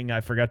 Another thing I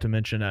forgot to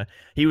mention,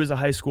 he was a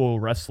high school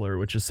wrestler,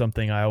 which is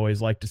something I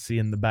always like to see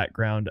in the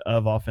background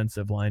of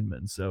offensive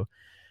linemen. So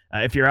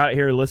if you're out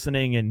here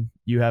listening and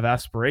you have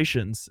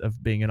aspirations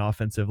of being an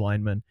offensive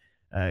lineman,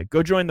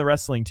 go join the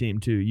wrestling team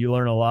too. You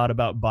learn a lot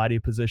about body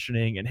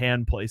positioning and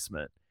hand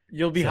placement.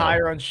 You'll be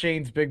higher on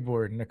Shane's big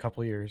board in a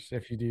couple of years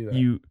if you do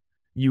that.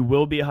 You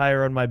will be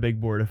higher on my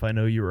big board if I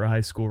know you were a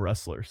high school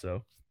wrestler.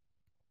 So,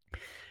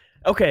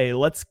 okay,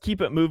 let's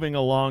keep it moving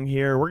along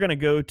here. We're going to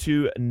go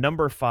to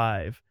number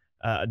 5.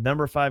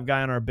 Number 5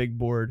 guy on our big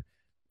board,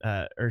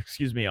 on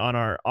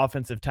our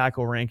offensive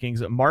tackle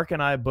rankings. Mark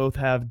and I both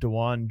have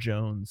Dawand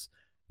Jones.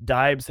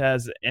 Dibes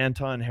has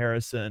Anton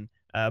Harrison.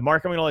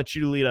 Mark, I'm going to let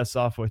you lead us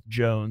off with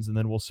Jones, and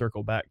then we'll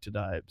circle back to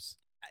Dibes.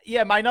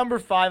 Yeah, my number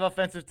 5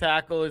 offensive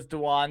tackle is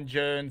Dawand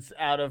Jones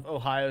out of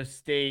Ohio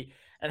State.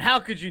 And how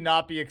could you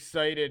not be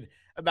excited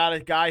about a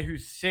guy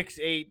who's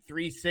 6'8",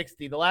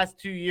 360? The last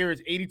 2 years,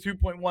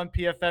 82.1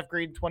 PFF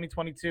grade in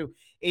 2022,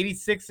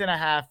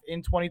 86.5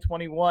 in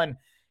 2021.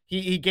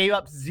 He gave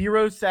up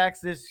 0 sacks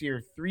this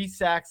year, 3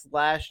 sacks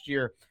last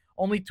year,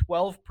 only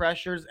 12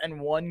 pressures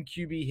and 1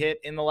 QB hit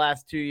in the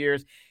last 2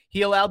 years.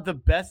 He allowed the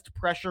best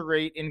pressure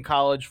rate in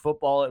college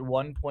football at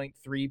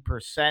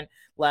 1.3%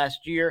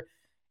 last year.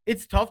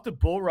 It's tough to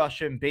bull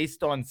rush him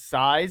based on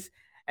size.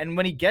 And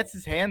when he gets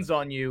his hands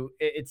on you,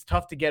 it's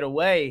tough to get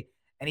away.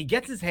 And he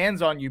gets his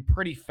hands on you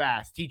pretty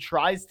fast. He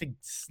tries to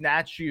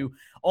snatch you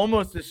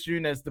almost as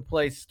soon as the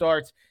play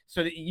starts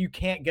so that you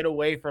can't get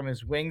away from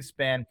his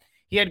wingspan.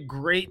 He had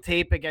great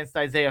tape against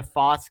Isaiah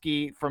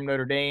Foskey from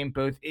Notre Dame,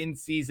 both in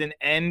season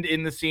and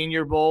in the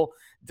Senior Bowl.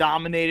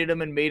 Dominated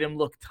him and made him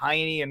look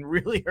tiny and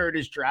really hurt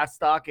his draft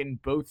stock in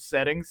both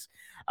settings.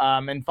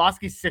 And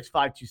Foskey's 6'5",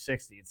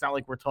 260. It's not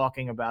like we're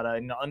talking about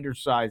an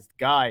undersized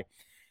guy.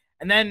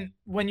 And then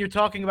when you're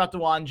talking about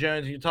Dawand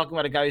Jones, you're talking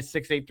about a guy who's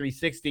 6'8",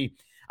 360,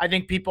 I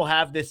think people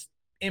have this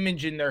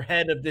image in their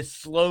head of this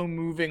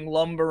slow-moving,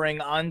 lumbering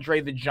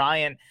Andre the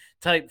Giant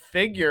type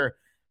figure.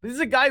 This is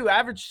a guy who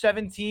averaged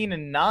 17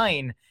 and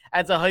 9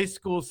 as a high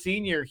school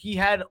senior. He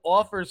had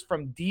offers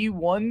from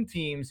D1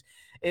 teams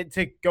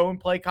to go and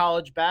play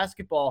college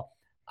basketball.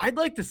 I'd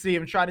like to see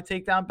him try to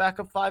take down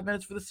backup 5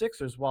 minutes for the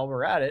Sixers while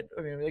we're at it.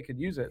 I mean, they could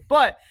use it.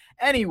 But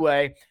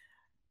anyway,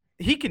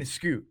 he can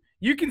scoot.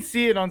 You can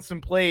see it on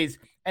some plays.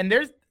 And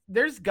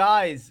there's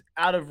guys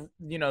out of,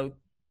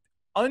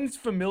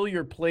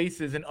 unfamiliar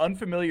places and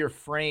unfamiliar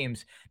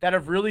frames that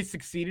have really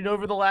succeeded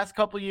over the last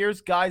couple of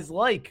years. Guys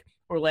like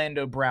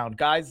Orlando Brown,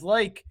 guys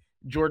like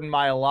Jordan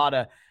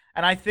Mailata.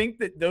 And I think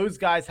that those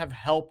guys have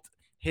helped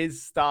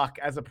his stock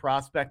as a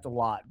prospect a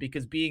lot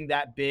because being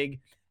that big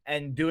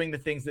and doing the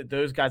things that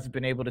those guys have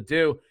been able to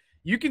do,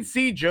 you can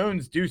see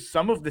Jones do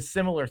some of the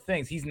similar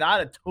things. He's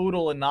not a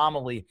total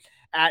anomaly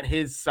at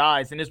his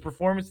size, and his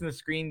performance in the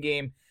screen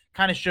game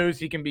kind of shows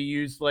he can be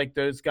used like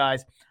those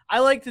guys. I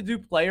like to do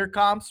player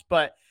comps,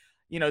 but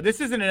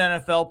this isn't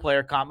an NFL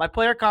player comp. My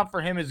player comp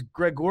for him is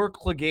Gregor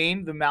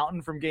Clegane, the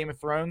mountain from Game of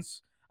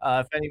Thrones.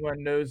 If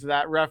anyone knows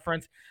that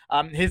reference,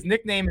 his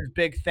nickname is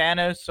Big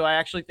Thanos. So I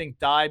actually think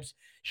Dibes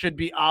should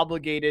be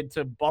obligated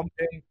to bump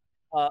him,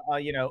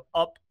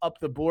 up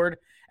the board.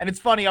 And it's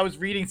funny. I was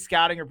reading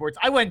scouting reports.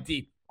 I went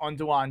deep on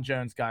Dawand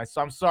Jones, guys.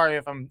 So I'm sorry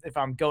if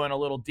I'm going a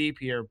little deep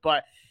here,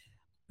 but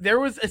there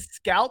was a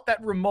scout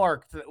that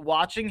remarked that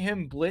watching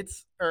him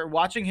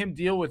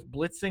deal with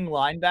blitzing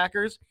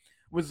linebackers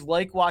was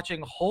like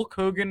watching Hulk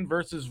Hogan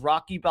versus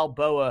Rocky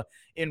Balboa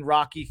in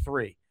Rocky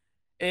 3.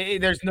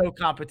 There's no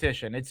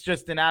competition. It's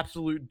just an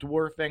absolute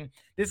dwarfing.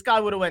 This guy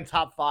would have went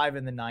top 5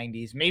 in the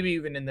 90s, maybe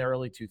even in the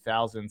early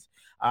 2000s.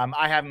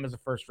 I have him as a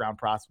first-round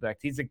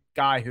prospect. He's a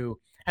guy who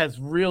has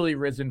really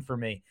risen for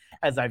me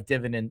as I've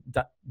dove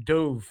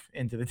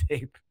into the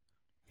tape.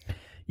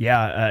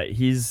 Yeah,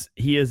 he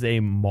is a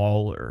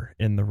mauler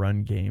in the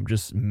run game,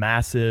 just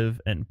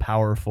massive and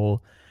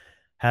powerful,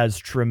 has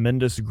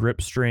tremendous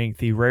grip strength.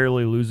 He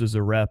rarely loses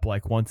a rep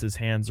like once his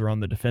hands are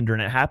on the defender,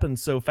 and it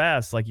happens so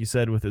fast, like you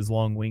said, with his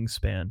long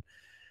wingspan.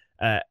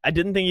 I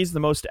didn't think he's the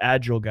most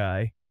agile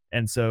guy,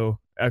 and so,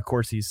 of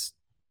course, he's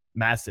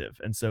massive.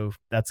 And so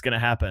that's going to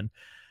happen.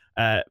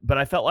 But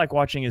I felt like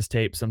watching his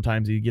tape,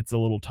 sometimes he gets a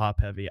little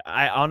top heavy.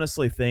 I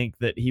honestly think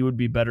that he would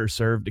be better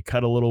served to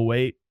cut a little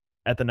weight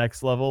at the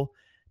next level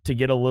to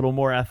get a little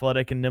more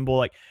athletic and nimble.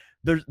 Like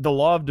there's the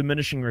law of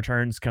diminishing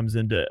returns comes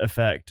into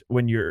effect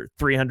when you're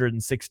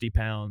 360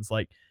 pounds.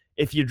 Like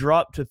if you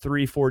drop to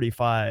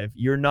 345,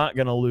 you're not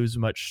going to lose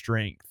much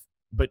strength,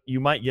 but you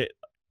might get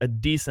a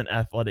decent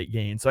athletic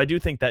gain. So I do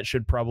think that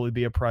should probably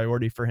be a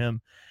priority for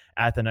him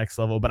at the next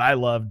level. But I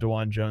love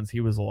DeJuan Jones. He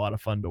was a lot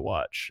of fun to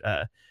watch.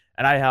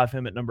 And I have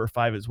him at number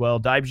 5 as well.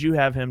 Dibes, you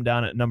have him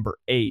down at number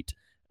 8.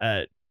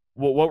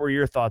 What were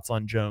your thoughts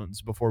on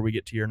Jones before we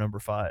get to your number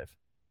 5?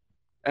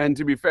 And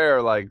to be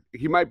fair, like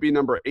he might be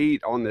number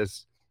 8 on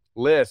this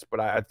list, but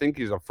I think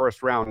he's a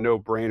first round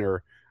no-brainer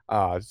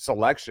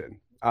selection.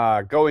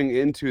 Going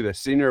into the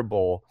Senior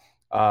Bowl,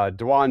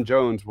 DeJuan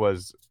Jones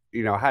was,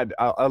 had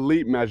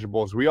elite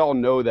measurables. We all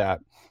know that.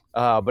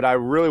 But I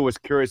really was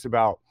curious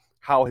about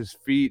how his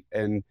feet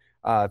and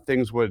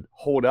things would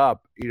hold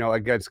up,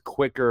 against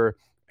quicker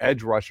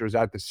edge rushers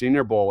at the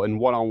Senior Bowl and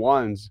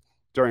one-on-ones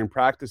during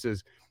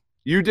practices.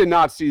 You did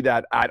not see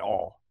that at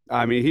all.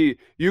 I mean,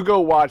 you go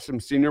watch some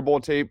Senior Bowl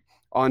tape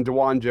on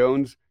DeJuan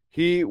Jones.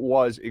 He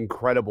was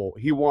incredible.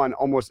 He won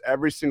almost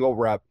every single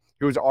rep.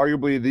 He was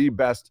arguably the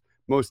best,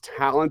 most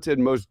talented,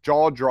 most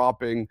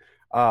jaw-dropping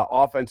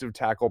offensive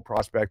tackle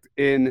prospect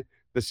in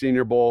the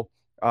Senior Bowl.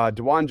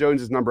 DeJuan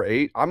Jones is number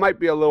 8. I might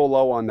be a little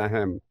low on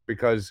him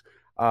because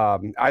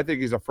I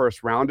think he's a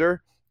first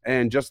rounder.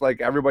 And just like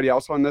everybody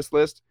else on this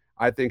list,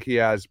 I think he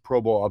has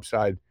Pro Bowl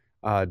upside.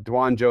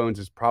 DeJuan Jones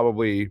is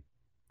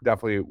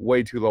definitely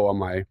way too low on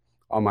my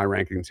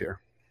rankings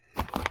here.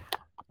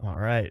 All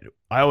right.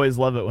 I always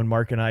love it when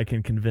Mark and I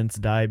can convince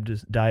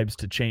Dibes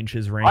to change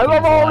his rankings. I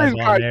love all live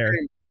these on guys. air.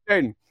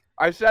 Hayden,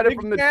 I said it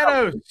from the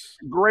top.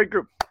 Great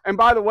group. And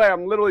by the way,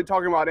 I'm literally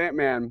talking about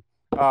Ant-Man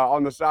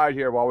on the side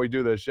here while we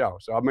do this show.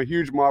 So I'm a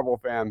huge Marvel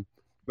fan.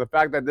 The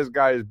fact that this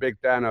guy is big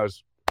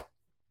Thanos,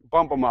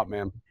 bump him up,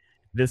 man.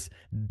 This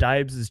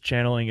Dibes is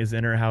channeling his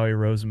inner Howie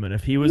Roseman.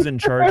 If he was in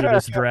charge of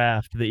this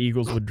draft, the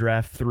Eagles would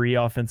draft 3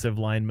 offensive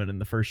linemen in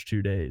the first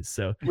 2 days.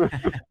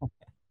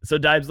 So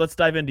Dibes, let's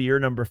dive into your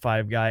number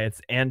 5 guy. It's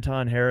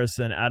Anton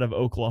Harrison out of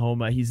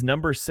Oklahoma. He's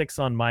number 6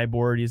 on my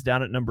board. He's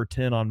down at number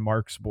 10 on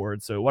Mark's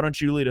board. So why don't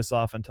you lead us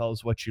off and tell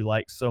us what you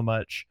like so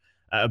much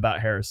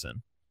about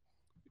Harrison?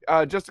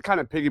 Just to kind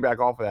of piggyback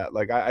off of that,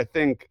 like I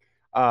think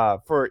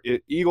for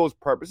Eagles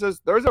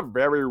purposes, there's a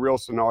very real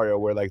scenario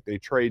where like they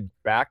trade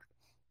back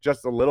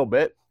just a little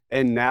bit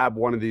and nab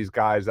one of these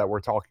guys that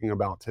we're talking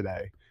about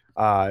today.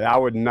 I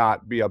would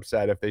not be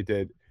upset if they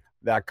did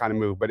that kind of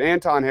move. But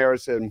Anton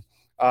Harrison,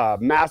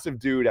 massive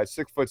dude at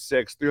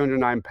 6'6",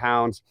 309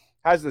 pounds,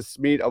 has the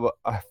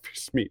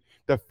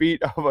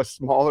feet of a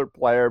smaller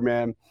player,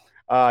 man.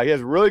 He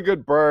has really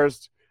good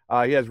burst.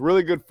 He has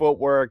really good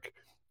footwork.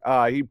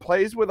 He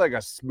plays with like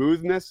a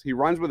smoothness. He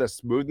runs with a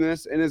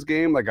smoothness in his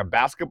game, like a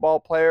basketball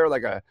player,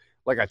 like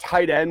a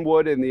tight end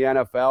would in the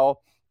NFL.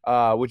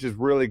 Which is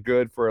really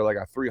good for like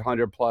a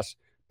 300-plus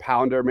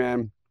pounder,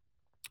 man.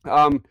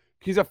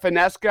 He's a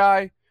finesse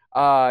guy.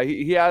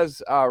 He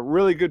has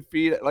really good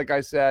feet, like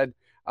I said.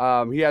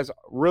 He has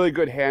really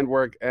good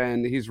handwork,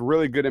 and he's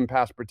really good in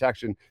pass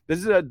protection. This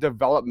is a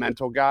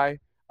developmental guy.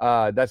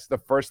 That's the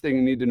first thing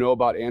you need to know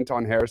about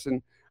Anton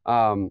Harrison.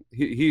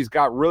 He's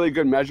got really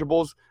good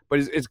measurables, but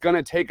it's going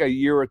to take a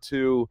year or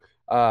two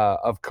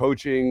of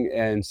coaching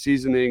and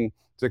seasoning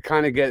to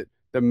kind of get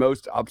the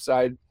most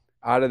upside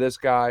out of this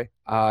guy.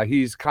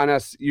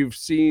 You've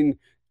seen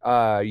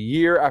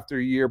year after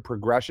year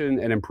progression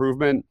and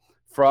improvement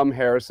from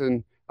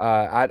Harrison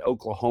at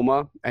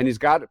Oklahoma, and he's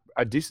got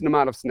a decent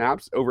amount of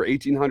snaps, over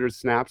 1,800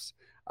 snaps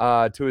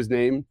to his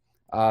name.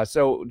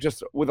 So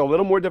just with a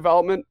little more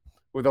development,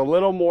 with a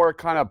little more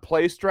kind of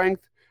play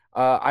strength,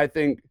 I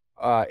think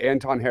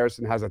Anton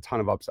Harrison has a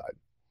ton of upside.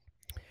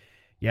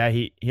 Yeah,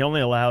 he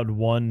only allowed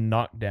 1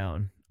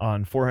 knockdown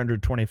on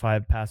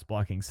 425 pass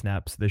blocking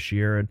snaps this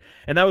year.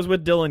 And that was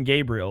with Dylan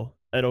Gabriel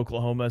at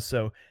Oklahoma.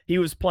 So he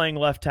was playing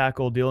left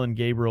tackle. Dylan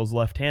Gabriel's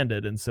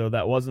left-handed. And so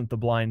that wasn't the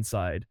blind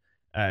side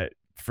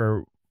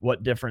for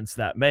what difference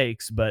that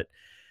makes. But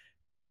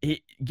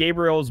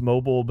Gabriel's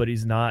mobile, but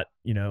he's not,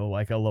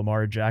 like a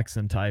Lamar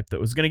Jackson type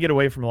that was going to get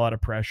away from a lot of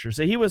pressure.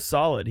 So he was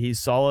solid. He's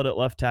solid at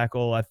left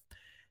tackle.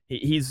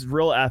 He's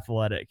real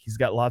athletic. He's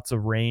got lots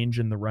of range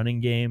in the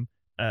running game.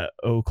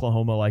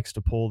 Oklahoma likes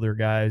to pull their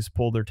guys,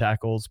 pull their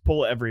tackles,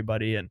 pull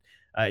everybody, and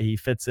he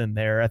fits in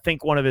there. I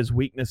think one of his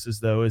weaknesses,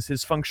 though, is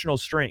his functional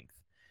strength.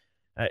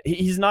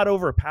 He's not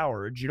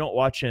overpowered. You don't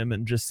watch him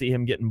and just see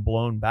him getting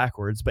blown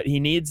backwards, but he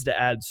needs to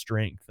add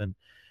strength.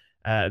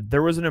 And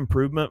there was an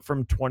improvement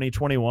from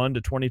 2021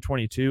 to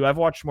 2022. I've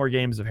watched more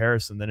games of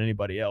Harrison than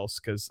anybody else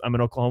because I'm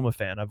an Oklahoma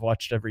fan. I've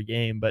watched every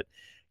game, but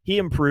he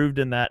improved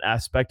in that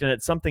aspect, and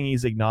it's something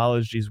he's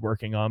acknowledged he's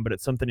working on, but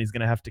it's something he's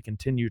going to have to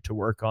continue to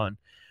work on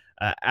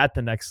at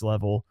the next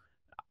level.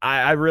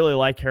 I really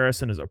like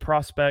Harrison as a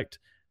prospect.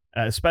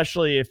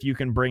 especially if you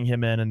can bring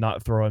him in and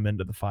not throw him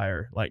into the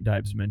fire, like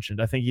Dibes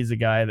mentioned. I think he's a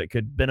guy that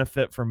could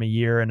benefit from a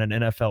year in an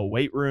NFL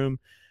weight room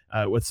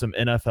with some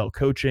NFL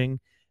coaching,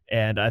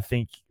 and I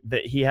think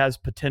that he has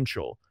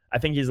potential. I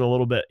think he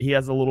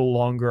has a little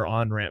longer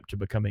on-ramp to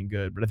becoming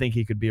good, but I think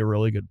he could be a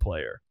really good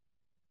player.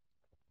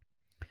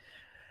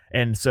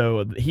 And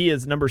so he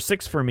is number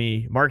 6 for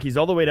me. Mark, he's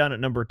all the way down at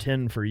number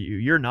 10 for you.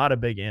 You're not a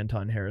big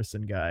Anton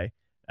Harrison guy.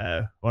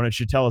 Why don't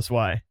you tell us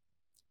why?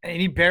 And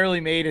he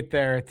barely made it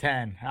there at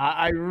 10.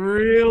 I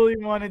really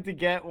wanted to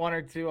get one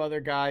or two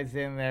other guys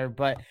in there,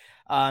 but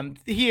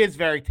he is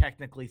very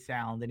technically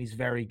sound, and he's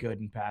very good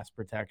in pass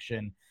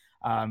protection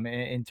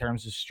in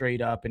terms of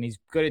straight up, and he's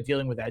good at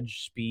dealing with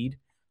edge speed.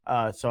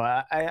 So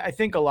I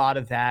think a lot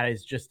of that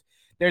is just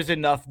there's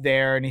enough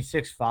there, and he's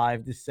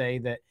 6'5" to say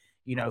that,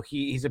 you know,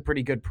 he's a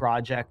pretty good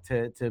project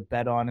to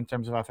bet on in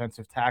terms of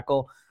offensive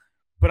tackle.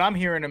 But I'm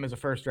hearing him as a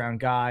first-round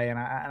guy, and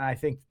I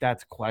think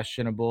that's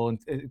questionable.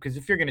 Because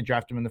if you're going to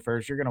draft him in the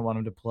first, you're going to want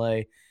him to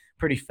play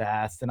pretty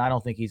fast, and I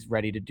don't think he's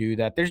ready to do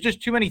that. There's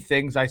just too many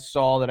things I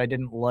saw that I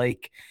didn't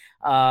like.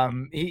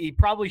 He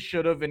probably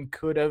should have and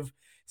could have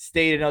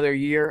stayed another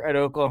year at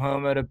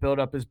Oklahoma to build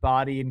up his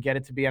body and get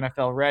it to be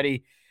NFL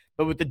ready.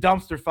 But with the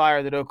dumpster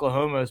fire that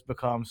Oklahoma has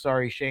become,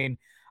 sorry, Shane,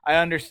 I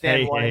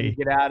understand wanting to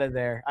get out of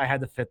there. I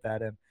had to fit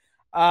that in.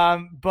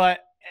 But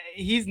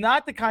he's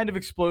not the kind of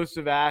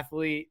explosive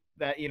athlete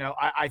that, you know,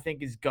 I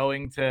think is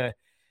going to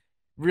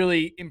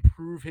really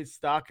improve his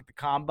stock at the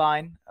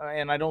combine.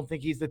 And I don't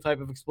think he's the type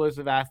of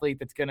explosive athlete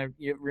that's going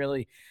to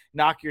really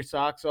knock your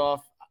socks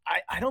off.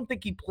 I don't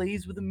think he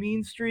plays with a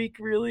mean streak,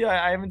 really.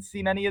 I haven't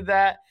seen any of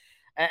that.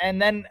 And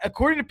then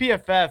according to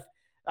PFF,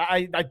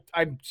 I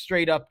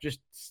straight up just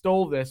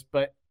stole this,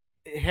 but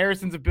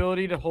Harrison's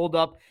ability to hold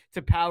up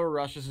to power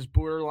rushes is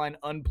borderline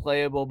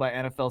unplayable by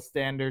NFL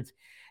standards.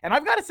 And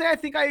I've got to say, I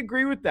think I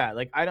agree with that.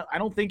 Like, I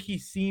don't think he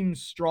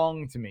seems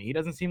strong to me. He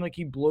doesn't seem like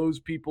he blows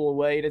people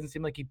away. He doesn't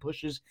seem like he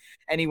pushes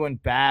anyone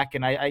back.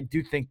 And I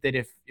do think that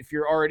if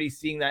you're already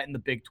seeing that in the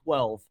Big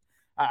 12,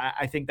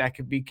 I think that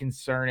could be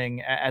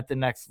concerning at the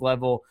next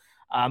level.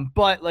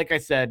 But like I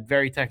said,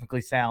 very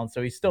technically sound.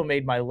 So he still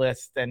made my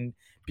list, and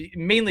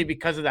mainly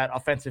because of that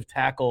offensive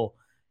tackle,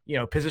 you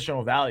know,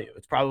 positional value.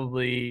 It's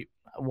probably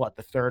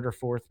the third or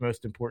fourth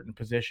most important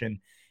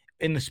position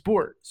in the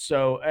sport.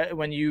 So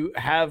when you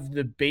have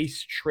the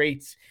base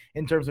traits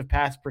in terms of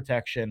pass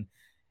protection,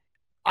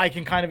 I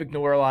can kind of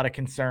ignore a lot of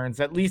concerns,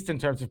 at least in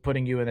terms of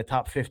putting you in the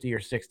top 50 or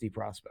 60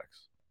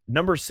 prospects.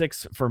 Number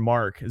 6 for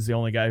Mark is the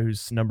only guy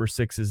whose number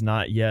 6 is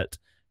not yet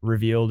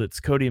revealed. It's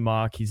Cody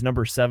Mauch. He's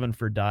number 7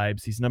 for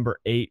Dibes. He's number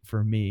 8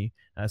 for me.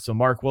 So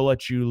Mark, we'll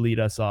let you lead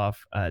us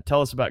off.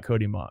 Tell us about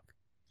Cody Mauch.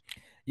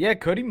 Yeah,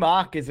 Cody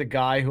Mauch is a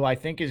guy who I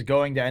think is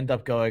going to end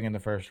up going in the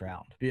first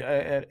round,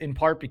 in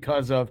part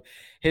because of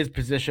his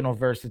positional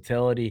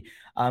versatility.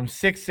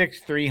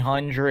 6'6",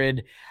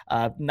 300,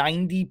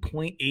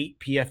 90.8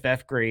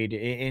 PFF grade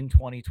in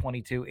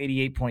 2022,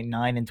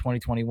 88.9 in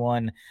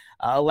 2021.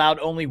 Allowed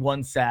only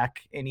 1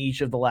 sack in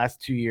each of the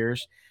last 2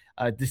 years.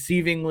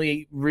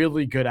 Deceivingly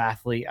really good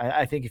athlete.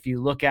 I think if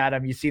you look at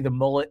him, you see the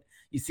mullet.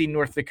 You see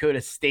North Dakota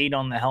State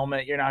on the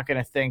helmet. You're not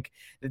going to think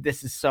that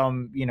this is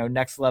some, you know,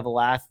 next level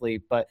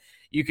athlete, but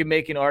you can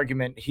make an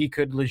argument he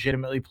could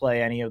legitimately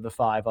play any of the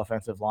 5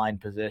 offensive line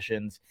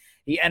positions.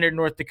 He entered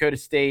North Dakota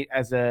State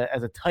as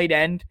a tight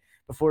end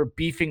before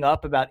beefing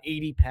up about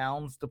 80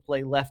 pounds to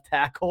play left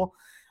tackle.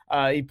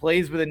 He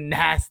plays with a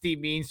nasty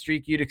mean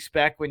streak you'd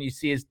expect when you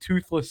see his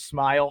toothless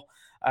smile.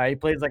 He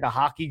plays like a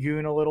hockey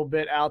goon a little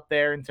bit out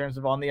there in terms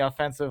of on the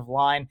offensive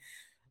line.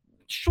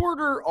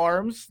 Shorter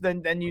arms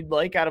than you'd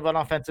like out of an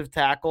offensive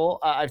tackle.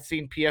 I've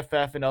seen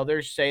PFF and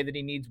others say that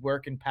he needs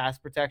work in pass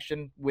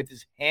protection with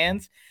his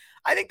hands.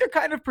 I think they're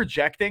kind of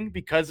projecting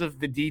because of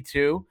the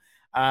D2,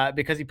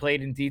 because he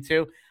played in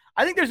D2.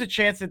 I think there's a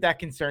chance that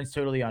concern's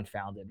totally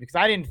unfounded, because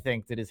I didn't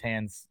think that his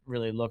hands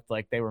really looked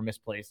like they were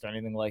misplaced or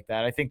anything like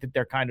that. I think that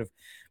they're kind of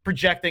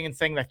projecting and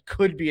saying that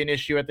could be an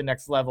issue at the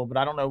next level, but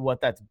I don't know what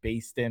that's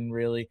based in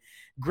really.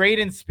 Great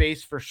in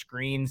space for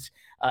screens,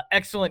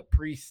 excellent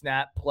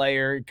pre-snap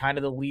player, kind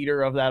of the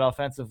leader of that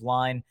offensive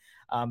line.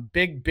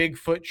 Big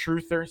foot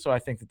truther. So I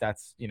think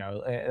that's, you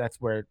know, that's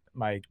where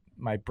my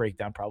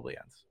breakdown probably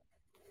ends.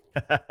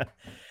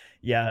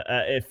 Yeah.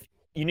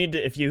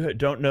 If you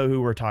don't know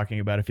who we're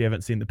talking about, if you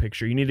haven't seen the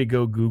picture, you need to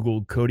go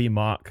Google Cody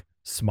Mauch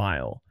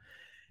smile.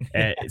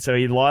 So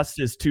he lost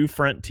his 2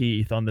 front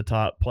teeth on the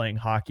top playing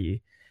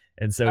hockey.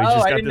 And so he just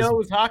got I didn't know it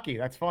was hockey.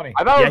 That's funny.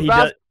 I thought it was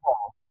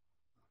basketball.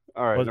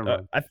 All right.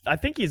 Well, I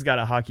think he's got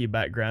a hockey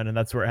background, and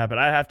that's where it happened.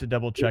 I have to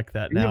double check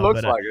that now. He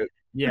looks like it.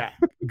 Yeah.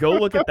 Go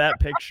look at that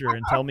picture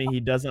and tell me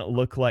he doesn't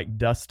look like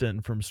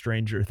Dustin from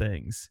Stranger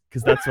Things,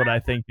 because that's what I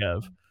think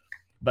of.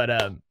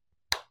 But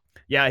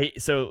yeah,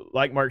 so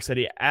like Mark said,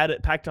 he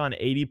packed on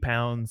 80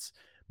 pounds,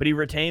 but he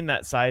retained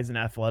that size and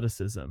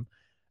athleticism.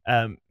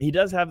 He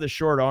does have the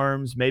short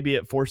arms. Maybe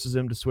it forces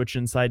him to switch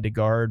inside to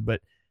guard, but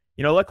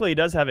you know, luckily he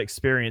does have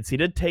experience. He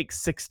did take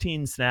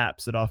 16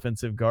 snaps at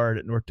offensive guard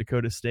at North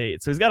Dakota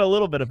State, so he's got a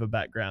little bit of a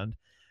background.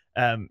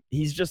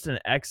 He's just an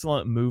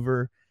excellent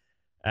mover.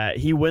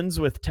 He wins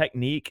with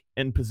technique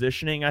and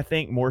positioning, I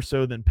think, more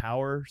so than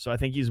power. So I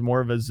think he's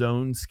more of a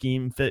zone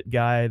scheme fit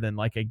guy than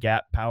like a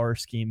gap power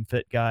scheme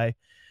fit guy.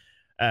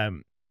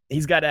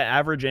 He's got an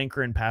average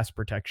anchor and pass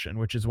protection,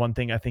 which is one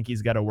thing I think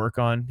he's got to work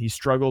on. He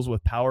struggles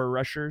with power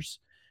rushers.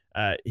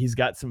 He's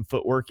got some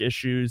footwork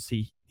issues.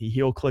 He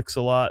heel clicks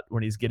a lot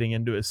when he's getting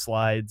into his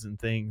slides and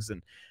things,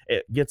 and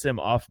it gets him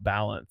off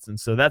balance. And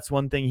so that's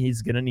one thing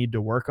he's going to need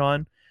to work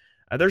on.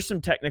 There's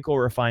some technical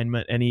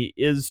refinement, and he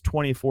is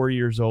 24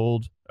 years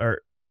old,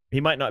 or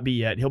he might not be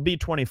yet. He'll be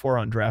 24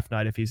 on draft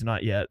night if he's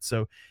not yet.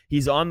 So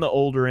he's on the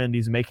older end.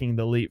 He's making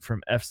the leap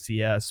from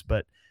FCS,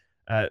 but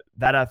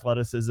that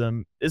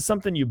athleticism is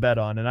something you bet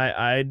on. And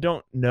I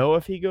don't know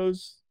if he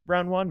goes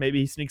round one.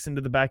 Maybe he sneaks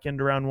into the back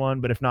end of round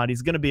one, but if not,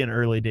 he's going to be an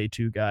early day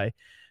 2 guy.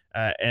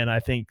 And I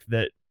think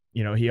that,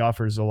 he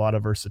offers a lot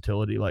of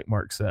versatility, like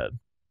Mark said.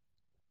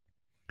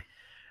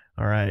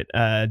 All right.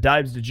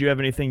 Dibes, did you have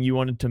anything you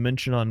wanted to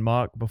mention on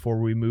Mock before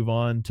we move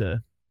on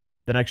to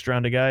the next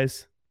round of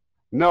guys?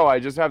 No, I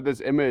just have this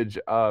image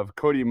of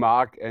Cody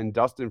Mock and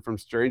Dustin from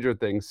Stranger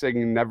Things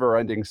singing Never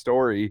Ending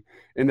Story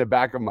in the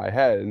back of my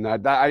head. And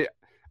I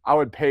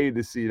would pay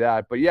to see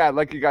that. But yeah,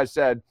 like you guys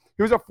said,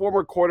 he was a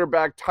former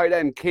quarterback, tight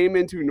end, came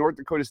into North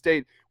Dakota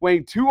State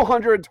weighing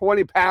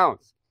 220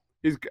 pounds.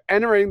 He's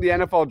entering the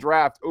NFL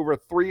draft over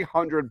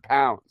 300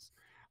 pounds.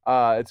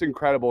 It's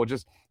incredible.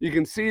 Just you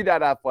can see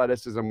that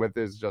athleticism with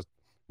his just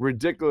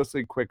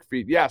ridiculously quick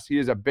feet. Yes, he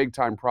is a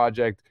big-time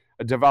project,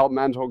 a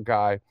developmental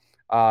guy.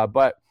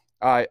 But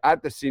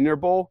at the Senior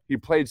Bowl, he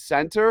played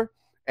center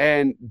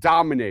and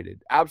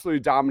absolutely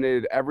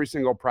dominated every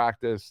single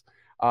practice.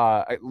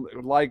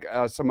 Like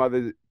some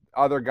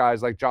other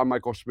guys like John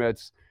Michael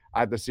Schmitz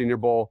at the Senior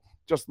Bowl,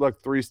 just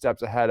looked 3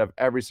 steps ahead of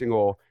every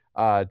single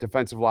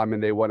defensive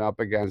lineman they went up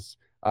against.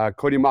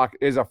 Cody Mock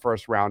is a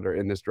first-rounder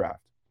in this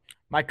draft.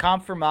 My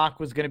comp for Mock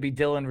was going to be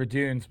Dylan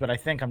Radunes, but I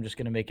think I'm just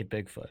going to make it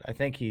Bigfoot. I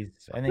think he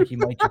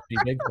might just be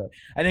Bigfoot.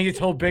 I think his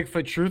whole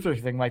Bigfoot truther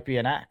thing might be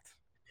an act.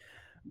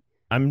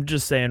 I'm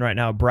just saying right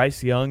now,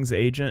 Bryce Young's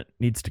agent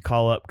needs to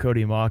call up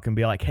Cody Mock and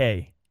be like,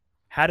 hey,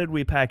 how did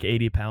we pack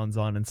 80 pounds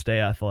on and stay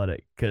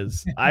athletic?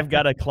 Because I've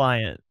got a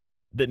client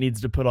that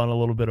needs to put on a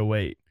little bit of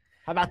weight.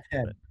 How about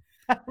 10?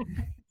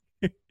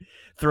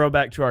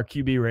 Throwback to our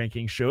QB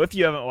ranking show. If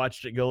you haven't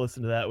watched it, go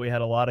listen to that. We had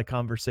a lot of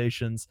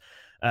conversations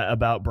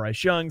about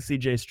Bryce Young,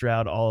 CJ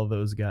Stroud, all of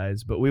those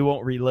guys, but we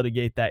won't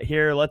relitigate that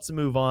here. Let's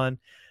move on.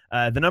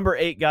 The number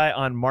 8 guy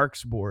on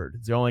Mark's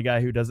board, the only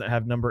guy who doesn't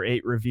have number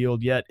 8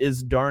 revealed yet,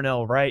 is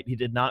Darnell Wright. He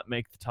did not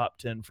make the top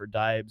 10 for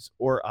Dibes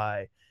or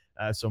I.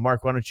 So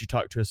Mark, why don't you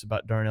talk to us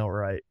about Darnell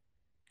Wright?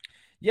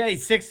 Yeah,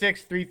 he's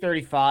 6'6",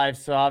 335,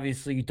 so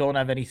obviously you don't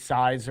have any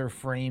size or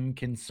frame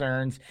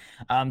concerns.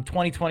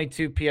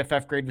 2022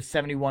 PFF grade was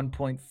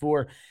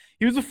 71.4.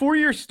 He was a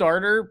 4-year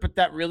starter, but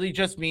that really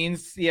just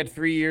means he had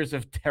 3 years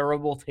of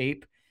terrible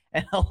tape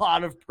and a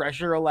lot of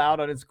pressure allowed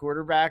on his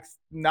quarterbacks.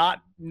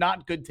 Not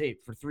good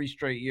tape for 3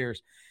 straight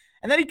years.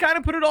 And then he kind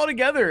of put it all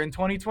together in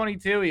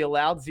 2022. He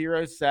allowed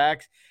 0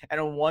 sacks and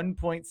a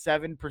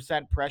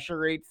 1.7% pressure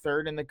rate,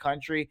 3rd in the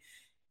country.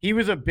 He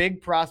was a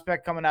big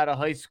prospect coming out of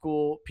high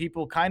school.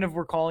 People kind of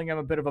were calling him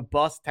a bit of a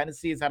bust.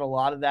 Tennessee has had a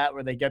lot of that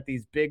where they get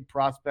these big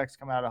prospects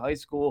coming out of high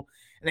school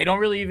and they don't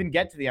really even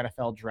get to the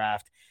NFL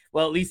draft.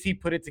 Well, at least he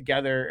put it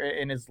together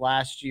in his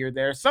last year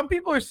there. Some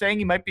people are saying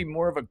he might be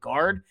more of a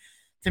guard.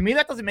 To me,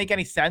 that doesn't make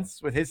any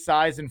sense with his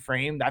size and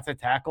frame. That's a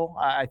tackle,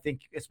 I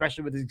think,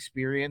 especially with his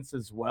experience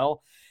as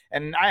well.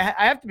 And I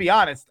have to be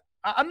honest,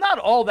 I'm not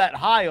all that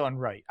high on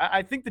Wright.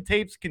 I think the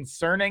tape's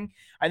concerning.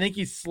 I think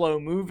he's slow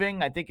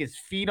moving. I think his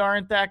feet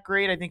aren't that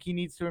great. I think he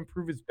needs to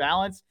improve his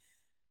balance.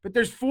 But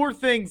there's 4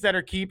 things that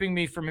are keeping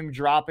me from him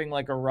dropping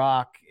like a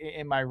rock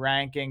in my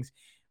rankings.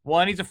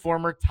 1, he's a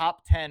former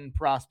top 10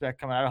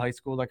 prospect coming out of high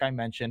school, like I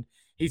mentioned.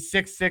 He's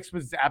 6'6",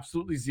 with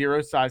absolutely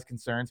 0 size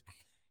concerns.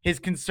 His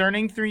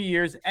concerning 3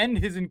 years and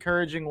his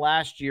encouraging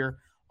last year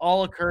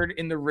all occurred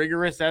in the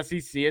rigorous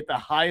SEC at the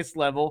highest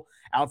level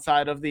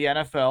outside of the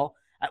NFL.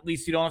 At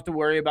least you don't have to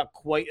worry about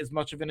quite as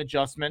much of an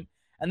adjustment.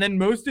 And then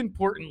most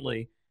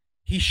importantly,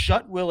 he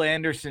shut Will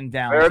Anderson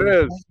down. There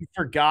it is. He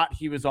forgot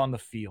he was on the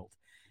field.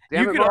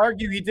 Damn you it, could Mark.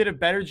 argue he did a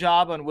better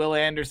job on Will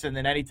Anderson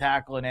than any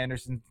tackle in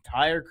Anderson's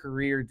entire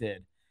career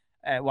did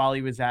while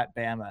he was at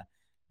Bama.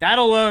 That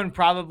alone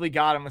probably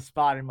got him a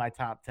spot in my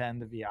top 10,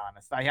 to be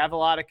honest. I have a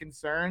lot of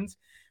concerns,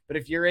 but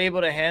if you're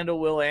able to handle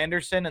Will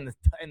Anderson and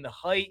the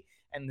height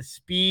and the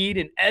speed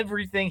and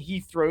everything he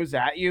throws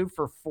at you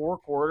for 4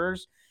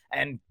 quarters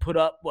and put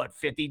up,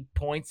 50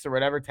 points or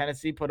whatever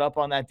Tennessee put up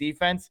on that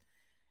defense,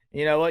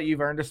 you know what?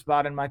 You've earned a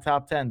spot in my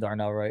top 10,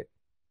 Darnell Wright.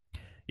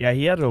 Yeah,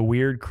 he had a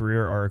weird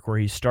career arc where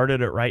he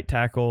started at right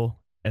tackle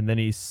and then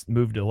he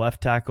moved to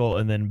left tackle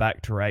and then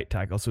back to right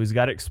tackle. So he's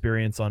got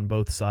experience on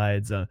both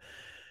sides.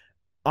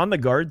 On the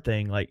guard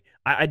thing, like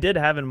I did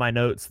have in my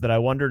notes that I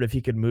wondered if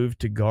he could move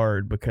to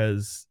guard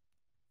because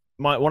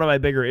one of my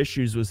bigger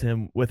issues with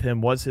him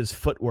was his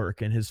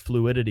footwork and his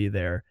fluidity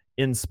there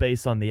in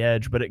space on the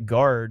edge. But at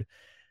guard,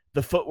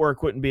 the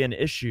footwork wouldn't be an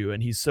issue,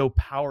 and he's so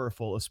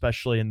powerful,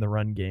 especially in the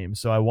run game.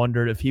 So I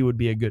wondered if he would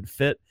be a good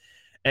fit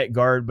at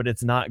guard, but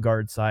it's not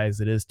guard size.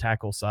 It is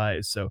tackle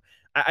size. So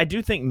I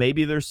do think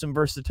maybe there's some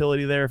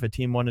versatility there if a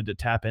team wanted to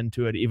tap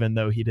into it, even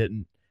though he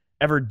didn't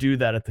ever do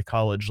that at the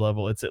college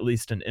level. It's at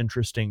least an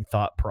interesting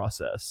thought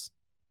process.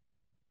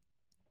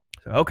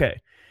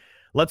 Okay,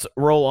 let's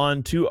roll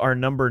on to our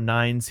number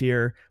 9s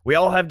here. We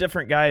all have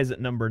different guys at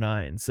number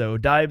 9. So,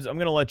 Dibes, I'm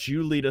going to let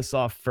you lead us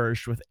off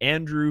first with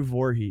Andrew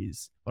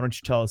Voorhees. Why don't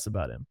you tell us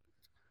about him?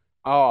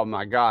 Oh,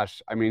 my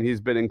gosh. I mean, he's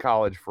been in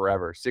college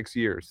forever, 6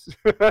 years.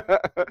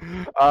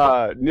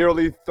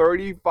 Nearly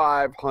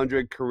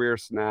 3,500 career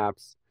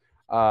snaps.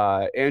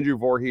 Andrew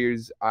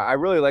Voorhees, I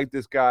really like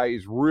this guy.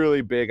 He's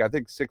really big. I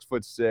think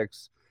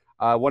 6'6".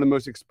 One of the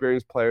most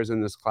experienced players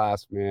in this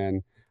class,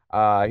 man.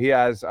 He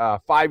has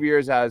 5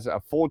 years as a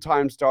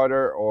full-time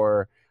starter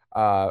or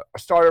a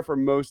starter for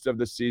most of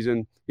the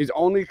season. He's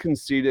only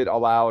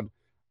allowed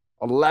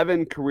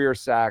 11 career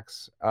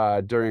sacks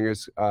during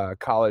his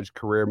college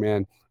career,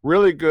 man.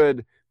 Really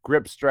good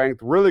grip strength,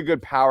 really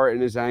good power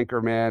in his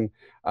anchor, man.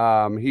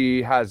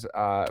 He has,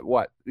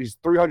 he's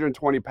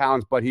 320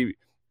 pounds, but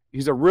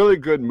he's a really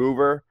good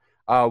mover.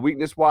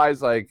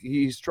 Weakness-wise, like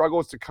he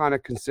struggles to kind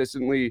of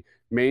consistently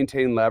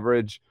maintain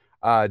leverage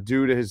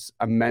due to his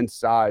immense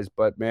size.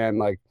 But,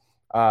 man,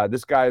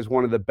 this guy is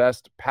one of the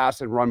best pass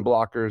and run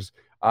blockers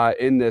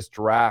in this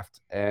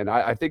draft. And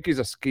I think he's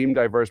a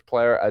scheme-diverse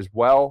player as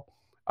well.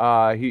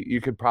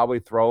 You could probably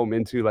throw him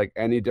into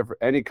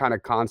any kind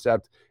of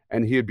concept,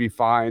 and he'd be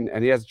fine.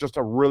 And he has just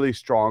a really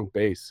strong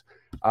base.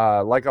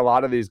 Like a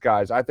lot of these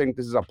guys, I think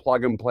this is a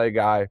plug-and-play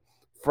guy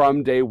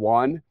from day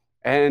one.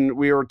 And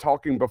we were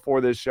talking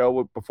before this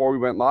show, before we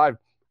went live,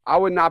 I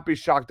would not be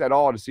shocked at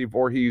all to see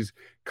Voorhees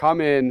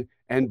come in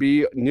and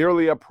be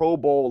nearly a Pro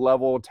Bowl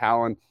level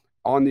talent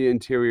on the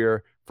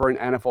interior for an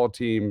NFL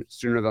team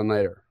sooner than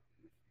later.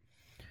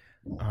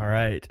 All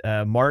right.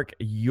 Mark,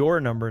 your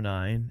number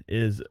 9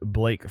 is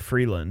Blake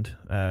Freeland.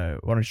 Why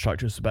don't you talk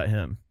to us about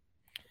him?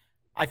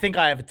 I think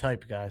I have a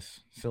type,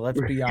 guys. So let's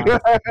be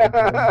honest.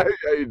 Yeah,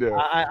 you do.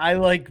 I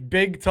like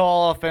big,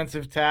 tall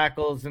offensive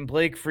tackles, and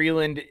Blake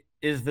Freeland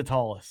is the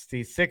tallest.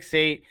 He's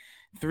 6'8",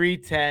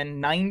 310,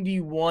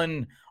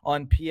 91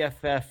 on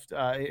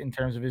PFF in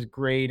terms of his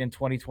grade in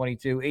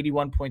 2022,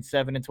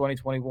 81.7 in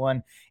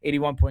 2021,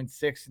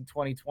 81.6 in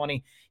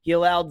 2020. He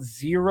allowed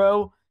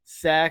 0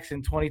 sacks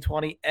in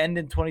 2020 and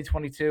in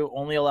 2022,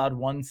 only allowed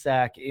 1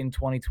 sack in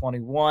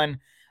 2021,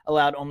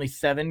 allowed only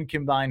 7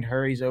 combined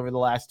hurries over the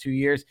last 2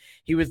 years.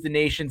 He was the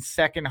nation's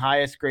second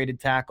highest graded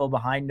tackle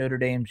behind Notre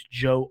Dame's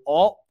Joe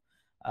Alt.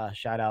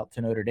 Shout out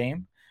to Notre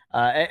Dame.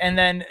 And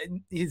then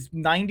his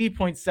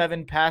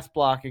 90.7 pass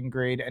blocking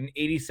grade and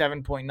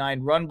 87.9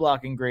 run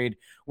blocking grade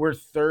were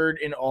third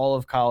in all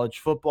of college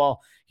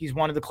football. He's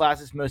one of the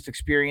class's most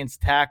experienced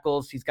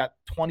tackles. He's got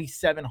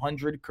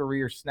 2,700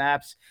 career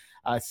snaps,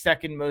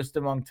 second most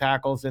among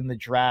tackles in the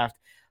draft.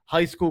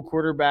 High school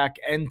quarterback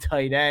and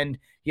tight end.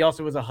 He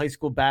also was a high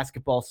school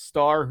basketball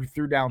star who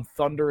threw down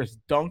thunderous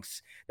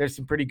dunks. There's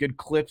some pretty good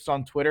clips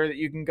on Twitter that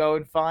you can go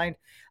and find.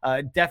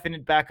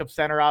 Definite backup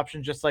center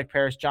option, just like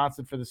Paris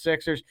Johnson for the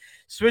Sixers.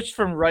 Switched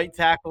from right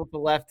tackle to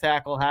left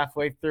tackle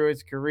halfway through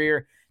his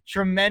career.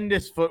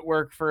 Tremendous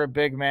footwork for a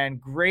big man.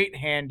 Great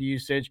hand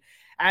usage.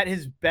 At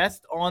his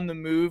best on the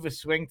move, a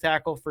swing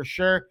tackle for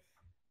sure.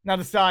 Now,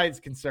 the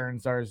size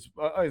concerns are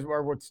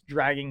what's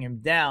dragging him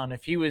down.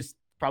 If he was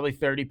probably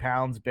 30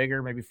 pounds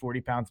bigger, maybe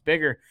 40 pounds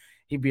bigger,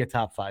 he'd be a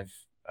top 5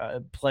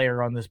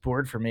 player on this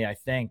board for me, I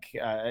think.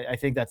 I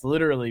think that's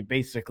literally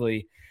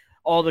basically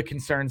all the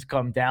concerns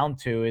come down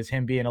to is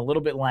him being a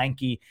little bit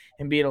lanky,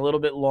 him being a little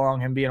bit long,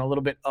 him being a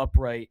little bit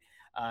upright.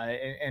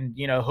 And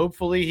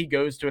hopefully he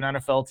goes to an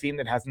NFL team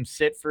that has him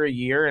sit for a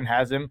year and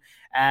has him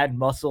add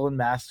muscle and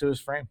mass to his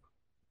frame.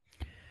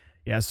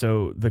 Yeah,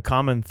 so the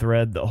common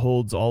thread that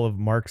holds all of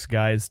Mark's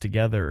guys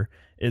together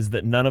is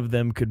that none of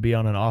them could be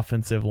on an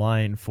offensive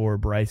line for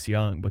Bryce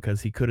Young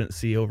because he couldn't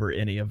see over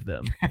any of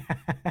them.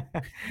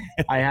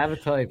 I have a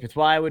type. It's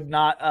why I would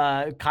not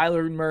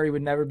Kyler Murray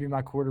would never be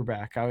my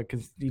quarterback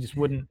because he just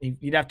wouldn't.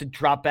 He'd have to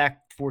drop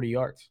back 40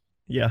 yards.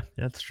 Yeah,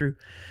 that's true.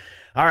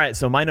 All right,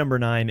 so my number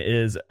 9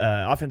 is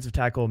offensive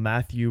tackle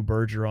Matthew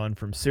Bergeron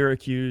from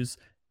Syracuse.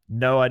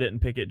 No, I didn't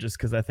pick it just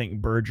because I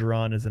think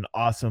Bergeron is an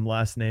awesome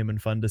last name and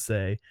fun to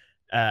say.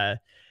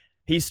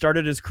 He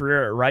started his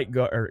career at right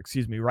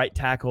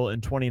tackle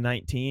in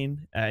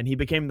 2019, and he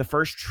became the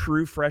first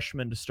true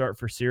freshman to start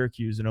for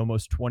Syracuse in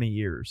almost 20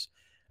 years.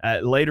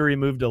 Later, he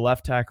moved to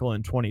left tackle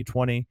in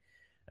 2020,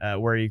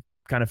 where he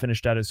kind of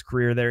finished out his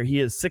career there. He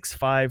is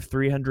 6'5",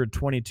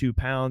 322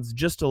 pounds,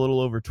 just a little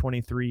over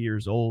 23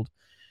 years old.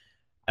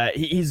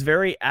 He's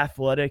very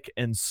athletic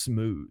and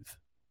smooth.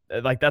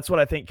 That's what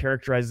I think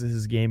characterizes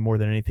his game more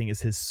than anything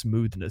is his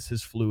smoothness,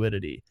 his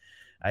fluidity.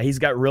 He's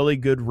got really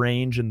good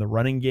range in the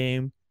running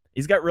game.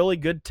 He's got really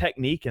good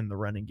technique in the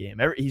running game.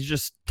 He's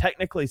just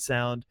technically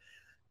sound.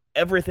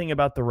 Everything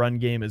about the run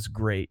game is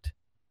great,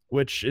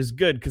 which is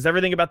good because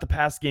everything about the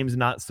pass game is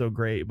not so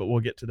great, but we'll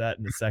get to that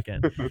in a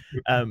second.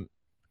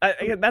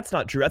 That's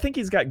not true. I think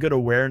he's got good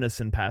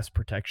awareness in pass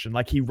protection.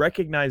 Like, he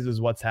recognizes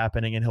what's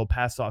happening and he'll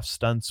pass off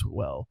stunts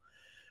well.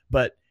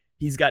 But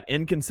he's got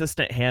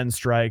inconsistent hand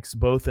strikes,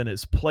 both in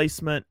his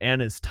placement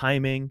and his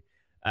timing.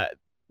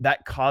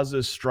 That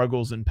causes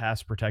struggles in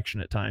pass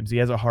protection at times. He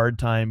has a hard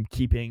time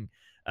keeping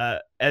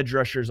edge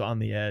rushers on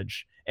the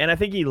edge. And I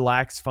think he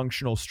lacks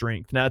functional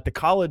strength. Now, at the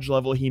college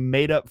level, he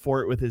made up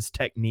for it with his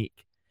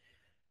technique.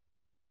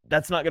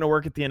 That's not going to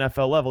work at the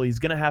NFL level. He's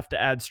going to have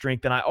to add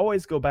strength. And I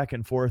always go back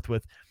and forth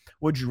with,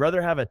 would you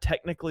rather have a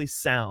technically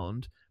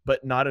sound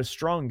but not a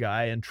strong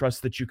guy and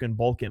trust that you can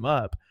bulk him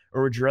up?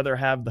 Or would you rather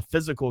have the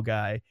physical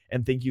guy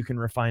and think you can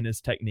refine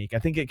his technique? I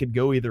think it could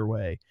go either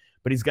way,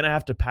 but he's going to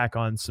have to pack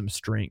on some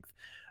strength.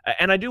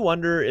 And I do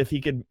wonder if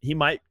he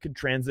might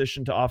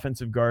transition to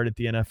offensive guard at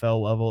the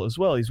NFL level as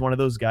well. He's one of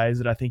those guys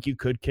that I think you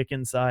could kick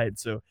inside.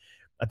 So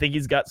I think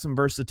he's got some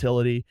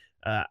versatility.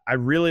 I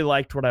really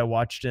liked what I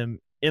watched him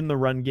in the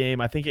run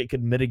game. I think it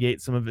could mitigate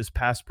some of his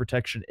pass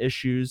protection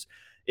issues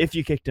if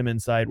you kicked him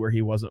inside where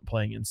he wasn't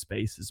playing in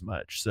space as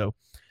much. So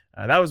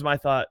that was my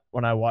thought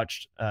when I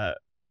watched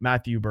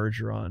Matthew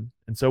Bergeron.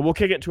 And so we'll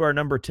kick it to our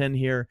number 10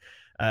 here.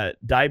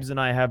 Dibes and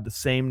I have the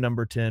same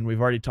number 10. We've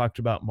already talked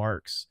about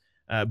Marks.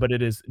 But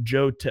it is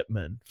Joe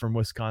Tippmann from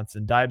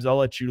Wisconsin. Dibes, I'll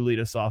let you lead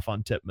us off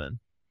on Tippmann.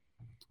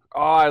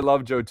 Oh, I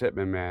love Joe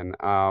Tippmann, man.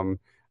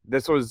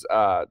 This was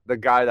the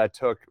guy that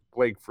took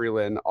Blake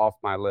Freeland off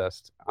my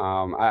list.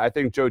 I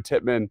think Joe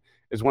Tippmann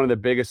is one of the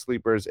biggest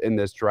sleepers in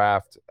this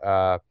draft.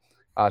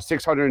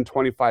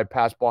 625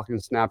 pass blocking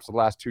snaps the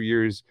last 2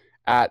 years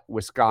at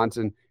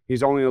Wisconsin.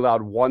 He's only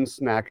allowed one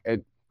sack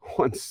and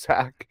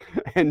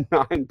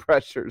 9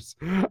 pressures.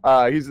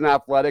 He's an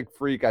athletic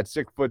freak at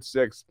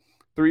 6'6",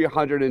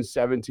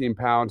 317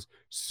 pounds,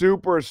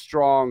 super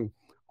strong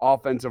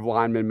offensive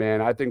lineman,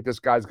 man. I think this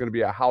guy's going to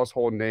be a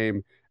household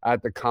name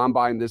at the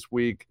combine this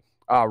week.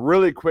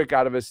 Really quick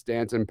out of his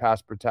stance in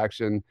pass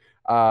protection.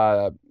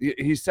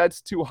 He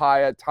sets too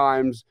high at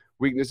times,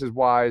 weaknesses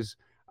wise,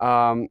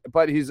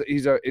 but he's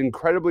an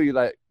incredibly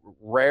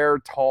rare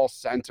tall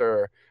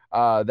center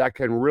that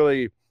can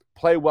really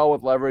play well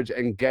with leverage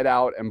and get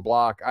out and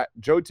block.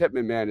 Joe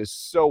Tippmann, man, is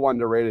so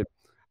underrated.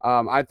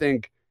 I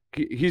think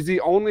he's the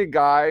only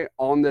guy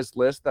on this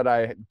list that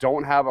I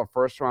don't have a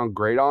first-round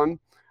grade on,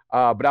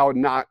 but I would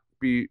not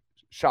be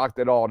shocked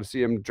at all to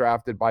see him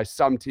drafted by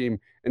some team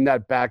in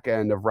that back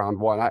end of round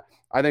 1.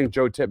 I think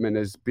Joe Tippmann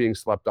is being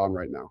slept on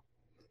right now.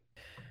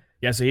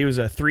 Yeah, so he was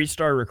a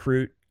 3-star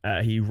recruit.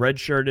 He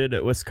redshirted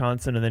at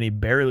Wisconsin, and then he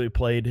barely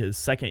played his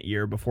second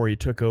year before he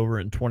took over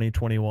in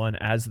 2021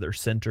 as their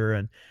center.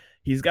 And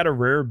he's got a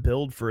rare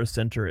build for a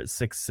center at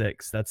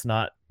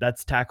 6'6".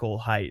 That's tackle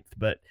height,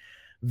 but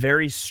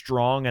very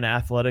strong and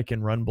athletic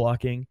in run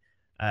blocking.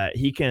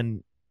 He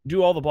can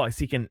do all the blocks.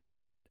 He can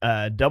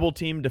double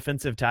team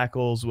defensive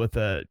tackles with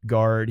a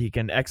guard. He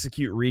can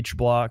execute reach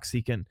blocks.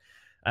 He can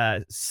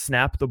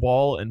snap the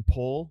ball and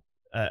pull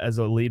as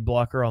a lead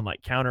blocker on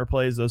counter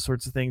plays, those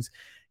sorts of things.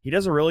 He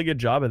does a really good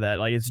job of that.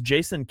 It's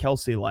Jason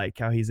Kelce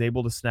how he's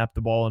able to snap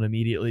the ball and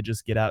immediately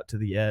just get out to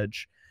the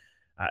edge.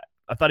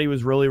 I thought he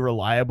was really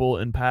reliable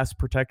in pass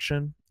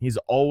protection. He's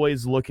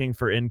always looking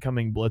for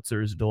incoming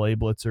blitzers, delay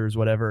blitzers,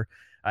 whatever.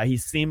 He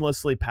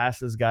seamlessly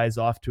passes guys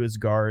off to his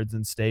guards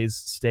and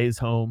stays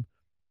home.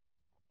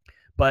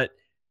 But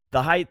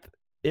the height,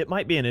 it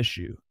might be an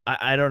issue.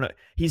 I don't know.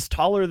 He's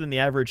taller than the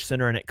average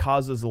center, and it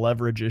causes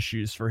leverage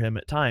issues for him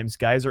at times.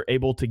 Guys are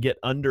able to get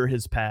under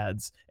his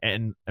pads,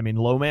 and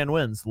low man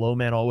wins. Low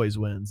man always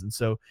wins. And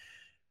so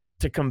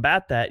to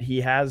combat that,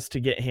 he has to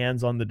get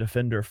hands on the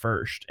defender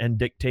first and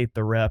dictate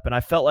the rep. And I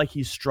felt like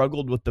he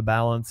struggled with the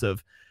balance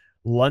of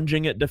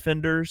lunging at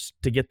defenders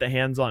to get the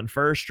hands on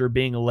first, or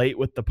being late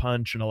with the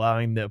punch and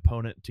allowing the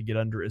opponent to get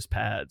under his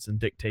pads and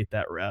dictate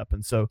that rep.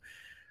 And so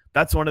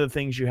that's one of the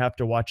things you have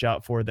to watch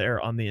out for there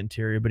on the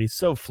interior, but he's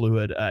so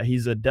fluid.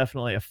 He's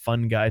definitely a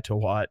fun guy to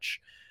watch.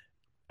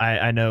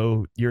 I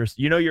know you're a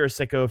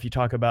sicko if you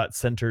talk about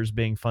centers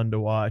being fun to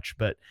watch,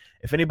 but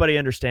if anybody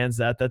understands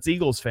that, that's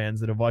Eagles fans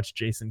that have watched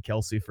Jason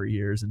Kelce for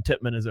years, and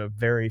Tippmann is a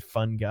very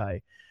fun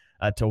guy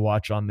to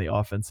watch on the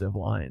offensive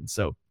line.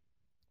 So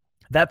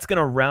that's going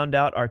to round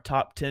out our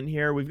top 10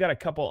 here. We've got a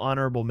couple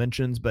honorable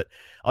mentions, but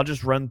I'll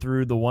just run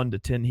through the 1 to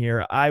 10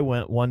 here. I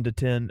went 1 to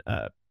 10.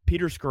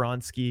 Peter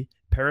Skoronski,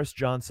 Paris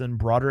Johnson,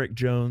 Broderick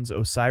Jones,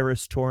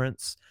 Osiris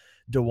Torrance,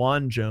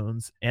 DeJuan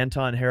Jones,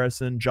 Anton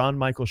Harrison, John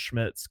Michael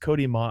Schmitz,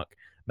 Cody Mock,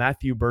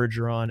 Matthew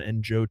Bergeron,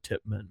 and Joe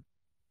Tippmann.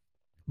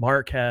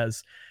 Mark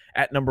has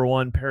at number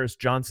 1 Paris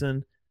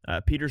Johnson,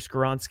 Peter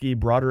Skoronski,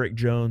 Broderick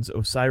Jones,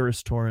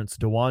 Osiris Torrance,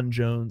 DeJuan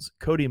Jones,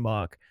 Cody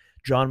Mock,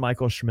 John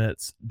Michael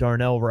Schmitz,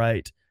 Darnell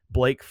Wright,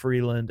 Blake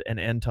Freeland, and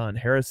Anton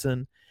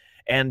Harrison.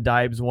 And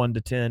Dibes 1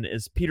 to 10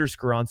 is Peter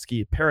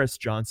Skoronski, Paris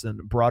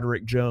Johnson,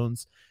 Broderick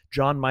Jones,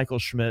 John Michael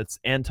Schmitz,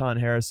 Anton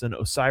Harrison,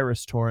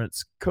 Osiris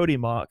Torrance, Cody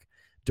Mock,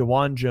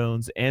 DeJuan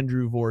Jones,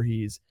 Andrew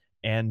Voorhees,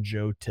 and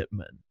Joe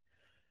Tippmann.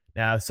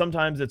 Now,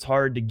 sometimes it's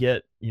hard to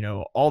get,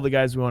 all the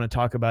guys we want to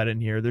talk about in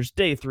here. There's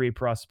day 3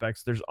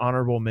 prospects. There's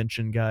honorable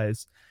mention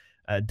guys.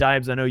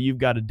 Dibes, I know you've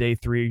got a day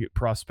 3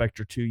 prospect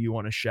or two you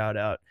want to shout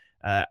out.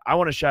 I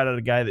want to shout out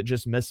a guy that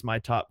just missed my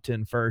top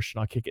 10 first,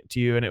 and I'll kick it to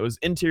you. And it was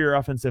interior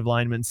offensive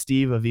lineman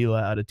Steve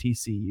Avila out of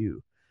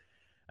TCU.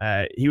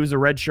 He was a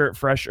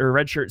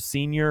redshirt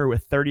senior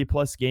with 30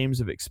 plus games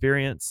of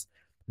experience.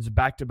 He was a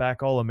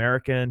back-to-back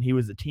All-American. He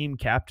was the team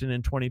captain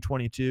in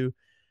 2022.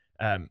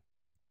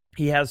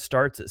 He has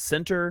starts at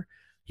center.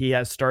 He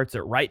has starts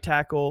at right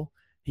tackle.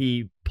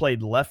 He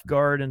played left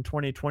guard in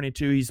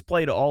 2022. He's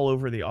played all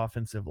over the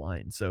offensive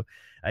line. So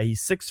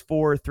he's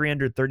 6'4",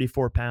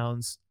 334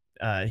 pounds.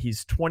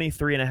 He's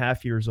 23 and a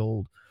half years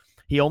old.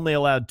 He only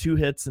allowed 2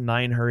 hits and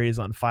 9 hurries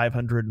on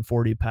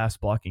 540 pass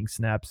blocking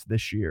snaps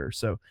this year.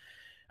 So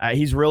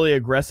he's really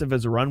aggressive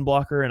as a run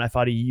blocker, and I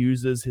thought he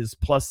uses his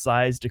plus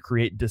size to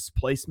create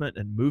displacement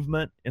and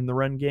movement in the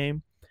run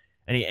game,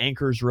 and he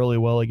anchors really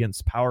well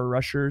against power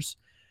rushers.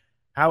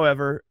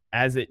 However,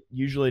 as it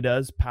usually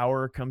does,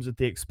 power comes at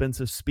the expense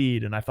of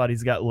speed, and I thought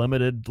he's got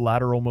limited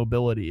lateral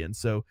mobility, and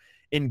so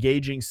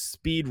engaging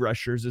speed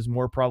rushers is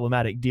more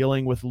problematic.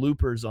 Dealing with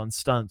loopers on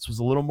stunts was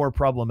a little more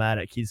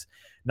problematic. He's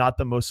not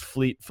the most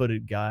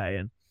fleet-footed guy,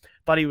 and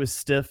thought he was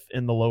stiff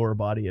in the lower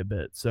body a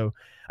bit. So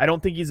I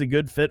don't think he's a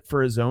good fit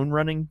for his own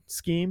running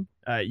scheme.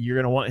 You're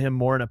going to want him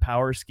more in a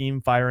power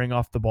scheme, firing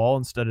off the ball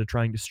instead of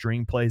trying to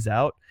string plays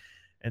out.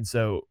 And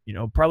so,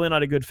 probably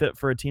not a good fit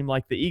for a team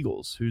like the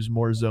Eagles, who's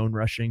more zone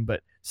rushing.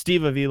 But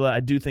Steve Avila, I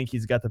do think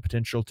he's got the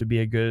potential to be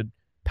a good,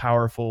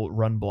 powerful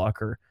run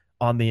blocker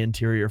on the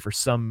interior for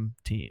some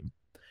team.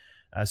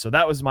 So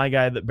that was my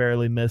guy that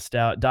barely missed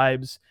out.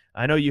 Dibes,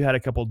 I know you had a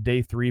couple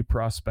day 3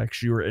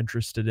 prospects you were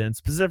interested in,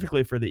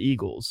 specifically for the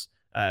Eagles.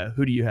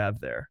 Who do you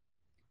have there?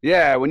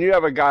 Yeah, when you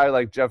have a guy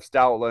like Jeff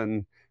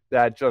Stoutland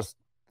that just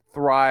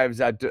thrives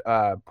at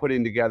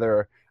putting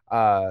together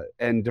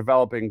and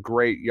developing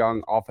great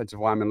young offensive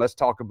linemen, let's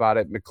talk about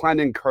it.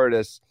 McClendon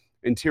Curtis,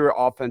 interior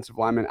offensive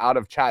lineman out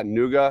of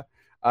Chattanooga.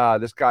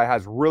 This guy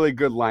has really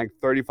good length,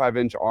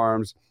 35-inch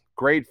arms,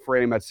 great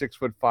frame at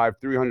 6'5",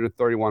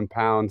 331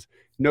 pounds,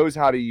 knows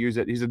how to use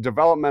it. He's a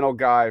developmental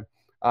guy,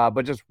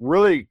 but just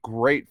really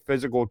great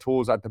physical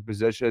tools at the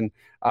position.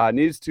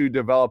 Needs to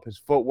develop his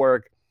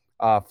footwork,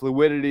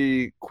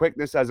 fluidity,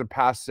 quickness as a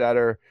pass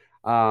setter.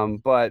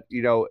 But,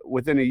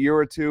 within a year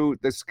or two,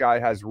 this guy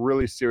has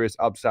really serious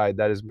upside.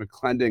 That is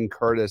McClendon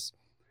Curtis.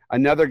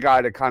 Another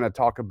guy to kind of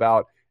talk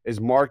about is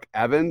Mark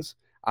Evans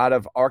out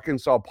of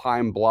Arkansas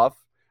Pine Bluff.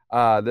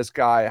 This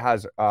guy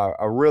has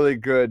a really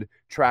good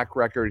track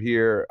record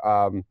here.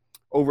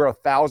 Over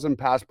 1,000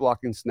 pass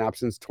blocking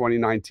snaps since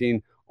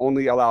 2019.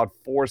 Only allowed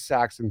 4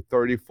 sacks and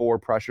 34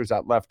 pressures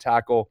at left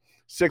tackle.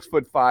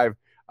 6'5",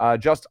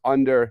 just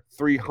under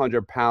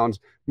 300 pounds.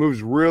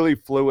 Moves really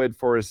fluid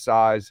for his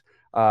size.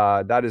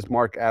 That is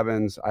Mark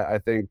Evans. I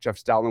think Jeff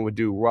Stoutland would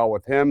do well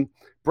with him.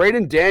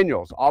 Braden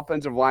Daniels,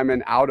 offensive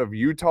lineman out of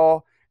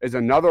Utah, is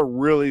another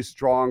really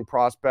strong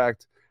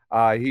prospect.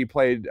 He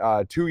played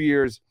 2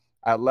 years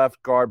at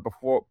left guard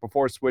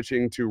before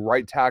switching to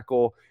right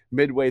tackle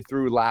midway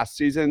through last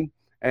season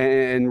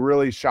and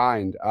really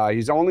shined.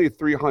 He's only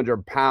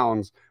 300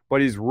 pounds,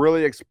 but he's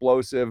really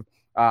explosive.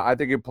 I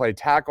think he played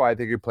tackle. I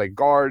think he played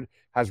guard,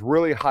 has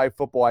really high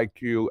football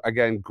IQ.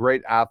 Again,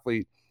 great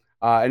athlete,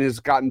 and has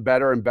gotten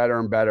better and better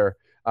and better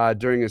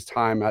during his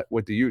time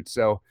with the Utes.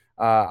 So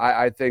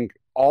I think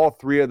all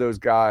 3 of those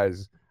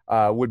guys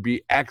would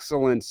be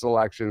excellent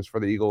selections for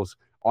the Eagles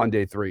on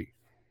day 3.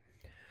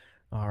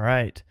 All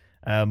right.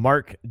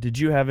 Mark, did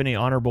you have any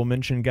honorable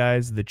mention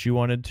guys that you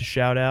wanted to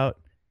shout out,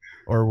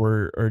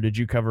 or did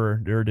you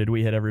cover, or did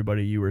we hit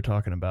everybody you were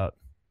talking about?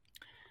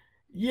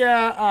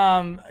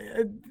 Yeah,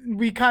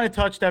 we kind of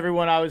touched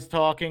everyone I was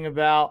talking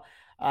about.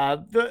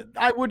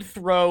 I would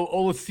throw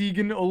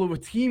Olusegun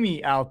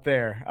Oluwatimi out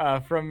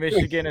there from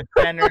Michigan at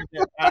center.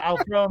 I'll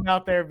throw him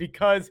out there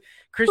because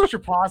Chris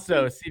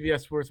Trapasso,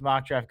 CBS Sports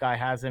mock draft guy,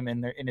 has him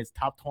in his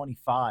top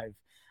 25.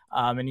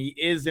 And he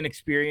is an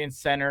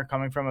experienced center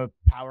coming from a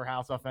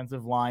powerhouse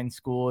offensive line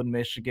school in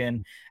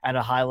Michigan at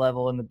a high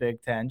level in the Big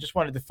Ten. Just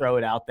wanted to throw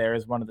it out there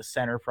as one of the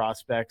center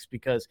prospects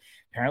because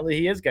apparently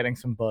he is getting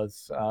some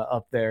buzz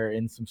up there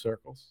in some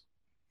circles.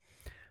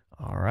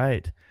 All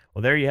right.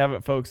 Well, there you have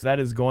it, folks. That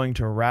is going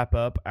to wrap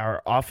up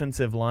our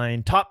offensive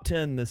line top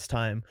 10 this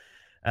time.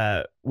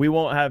 We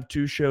won't have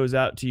 2 shows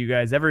out to you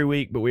guys every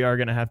week, but we are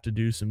going to have to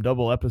do some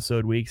double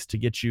episode weeks to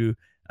get you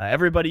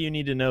everybody you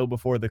need to know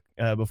before the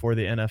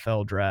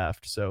NFL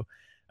draft. So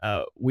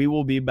we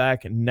will be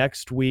back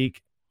next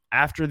week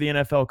after the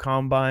NFL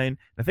Combine.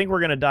 I think we're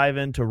going to dive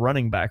into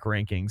running back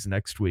rankings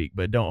next week,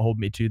 but don't hold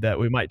me to that.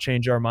 We might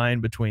change our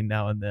mind between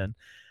now and then.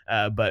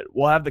 But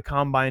we'll have the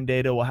Combine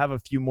data. We'll have a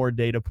few more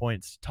data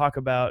points to talk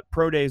about.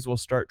 Pro days will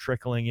start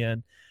trickling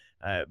in.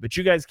 But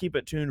you guys keep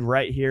it tuned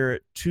right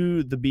here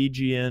to the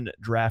BGN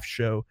Draft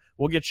Show.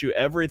 We'll get you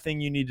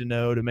everything you need to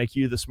know to make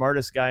you the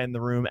smartest guy in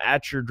the room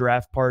at your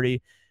draft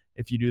party.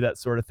 If you do that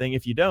sort of thing.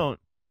 If you don't,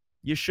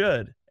 you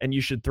should. And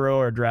you should throw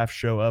our draft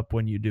show up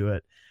when you do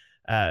it.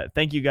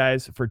 Thank you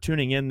guys for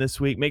tuning in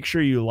this week. Make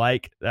sure you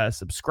like,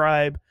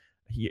 subscribe,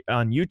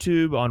 on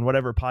YouTube, on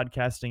whatever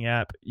podcasting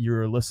app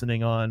you're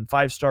listening on.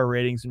 5-star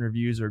ratings and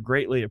reviews are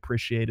greatly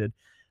appreciated.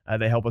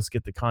 They help us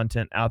get the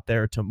content out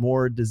there to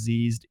more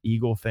diseased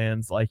Eagle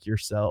fans like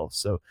yourselves.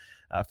 So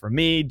from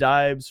me,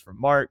 Dibes, from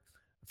Mark,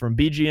 from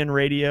BGN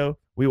Radio,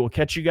 we will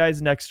catch you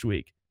guys next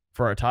week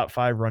for our top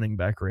 5 running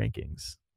back rankings.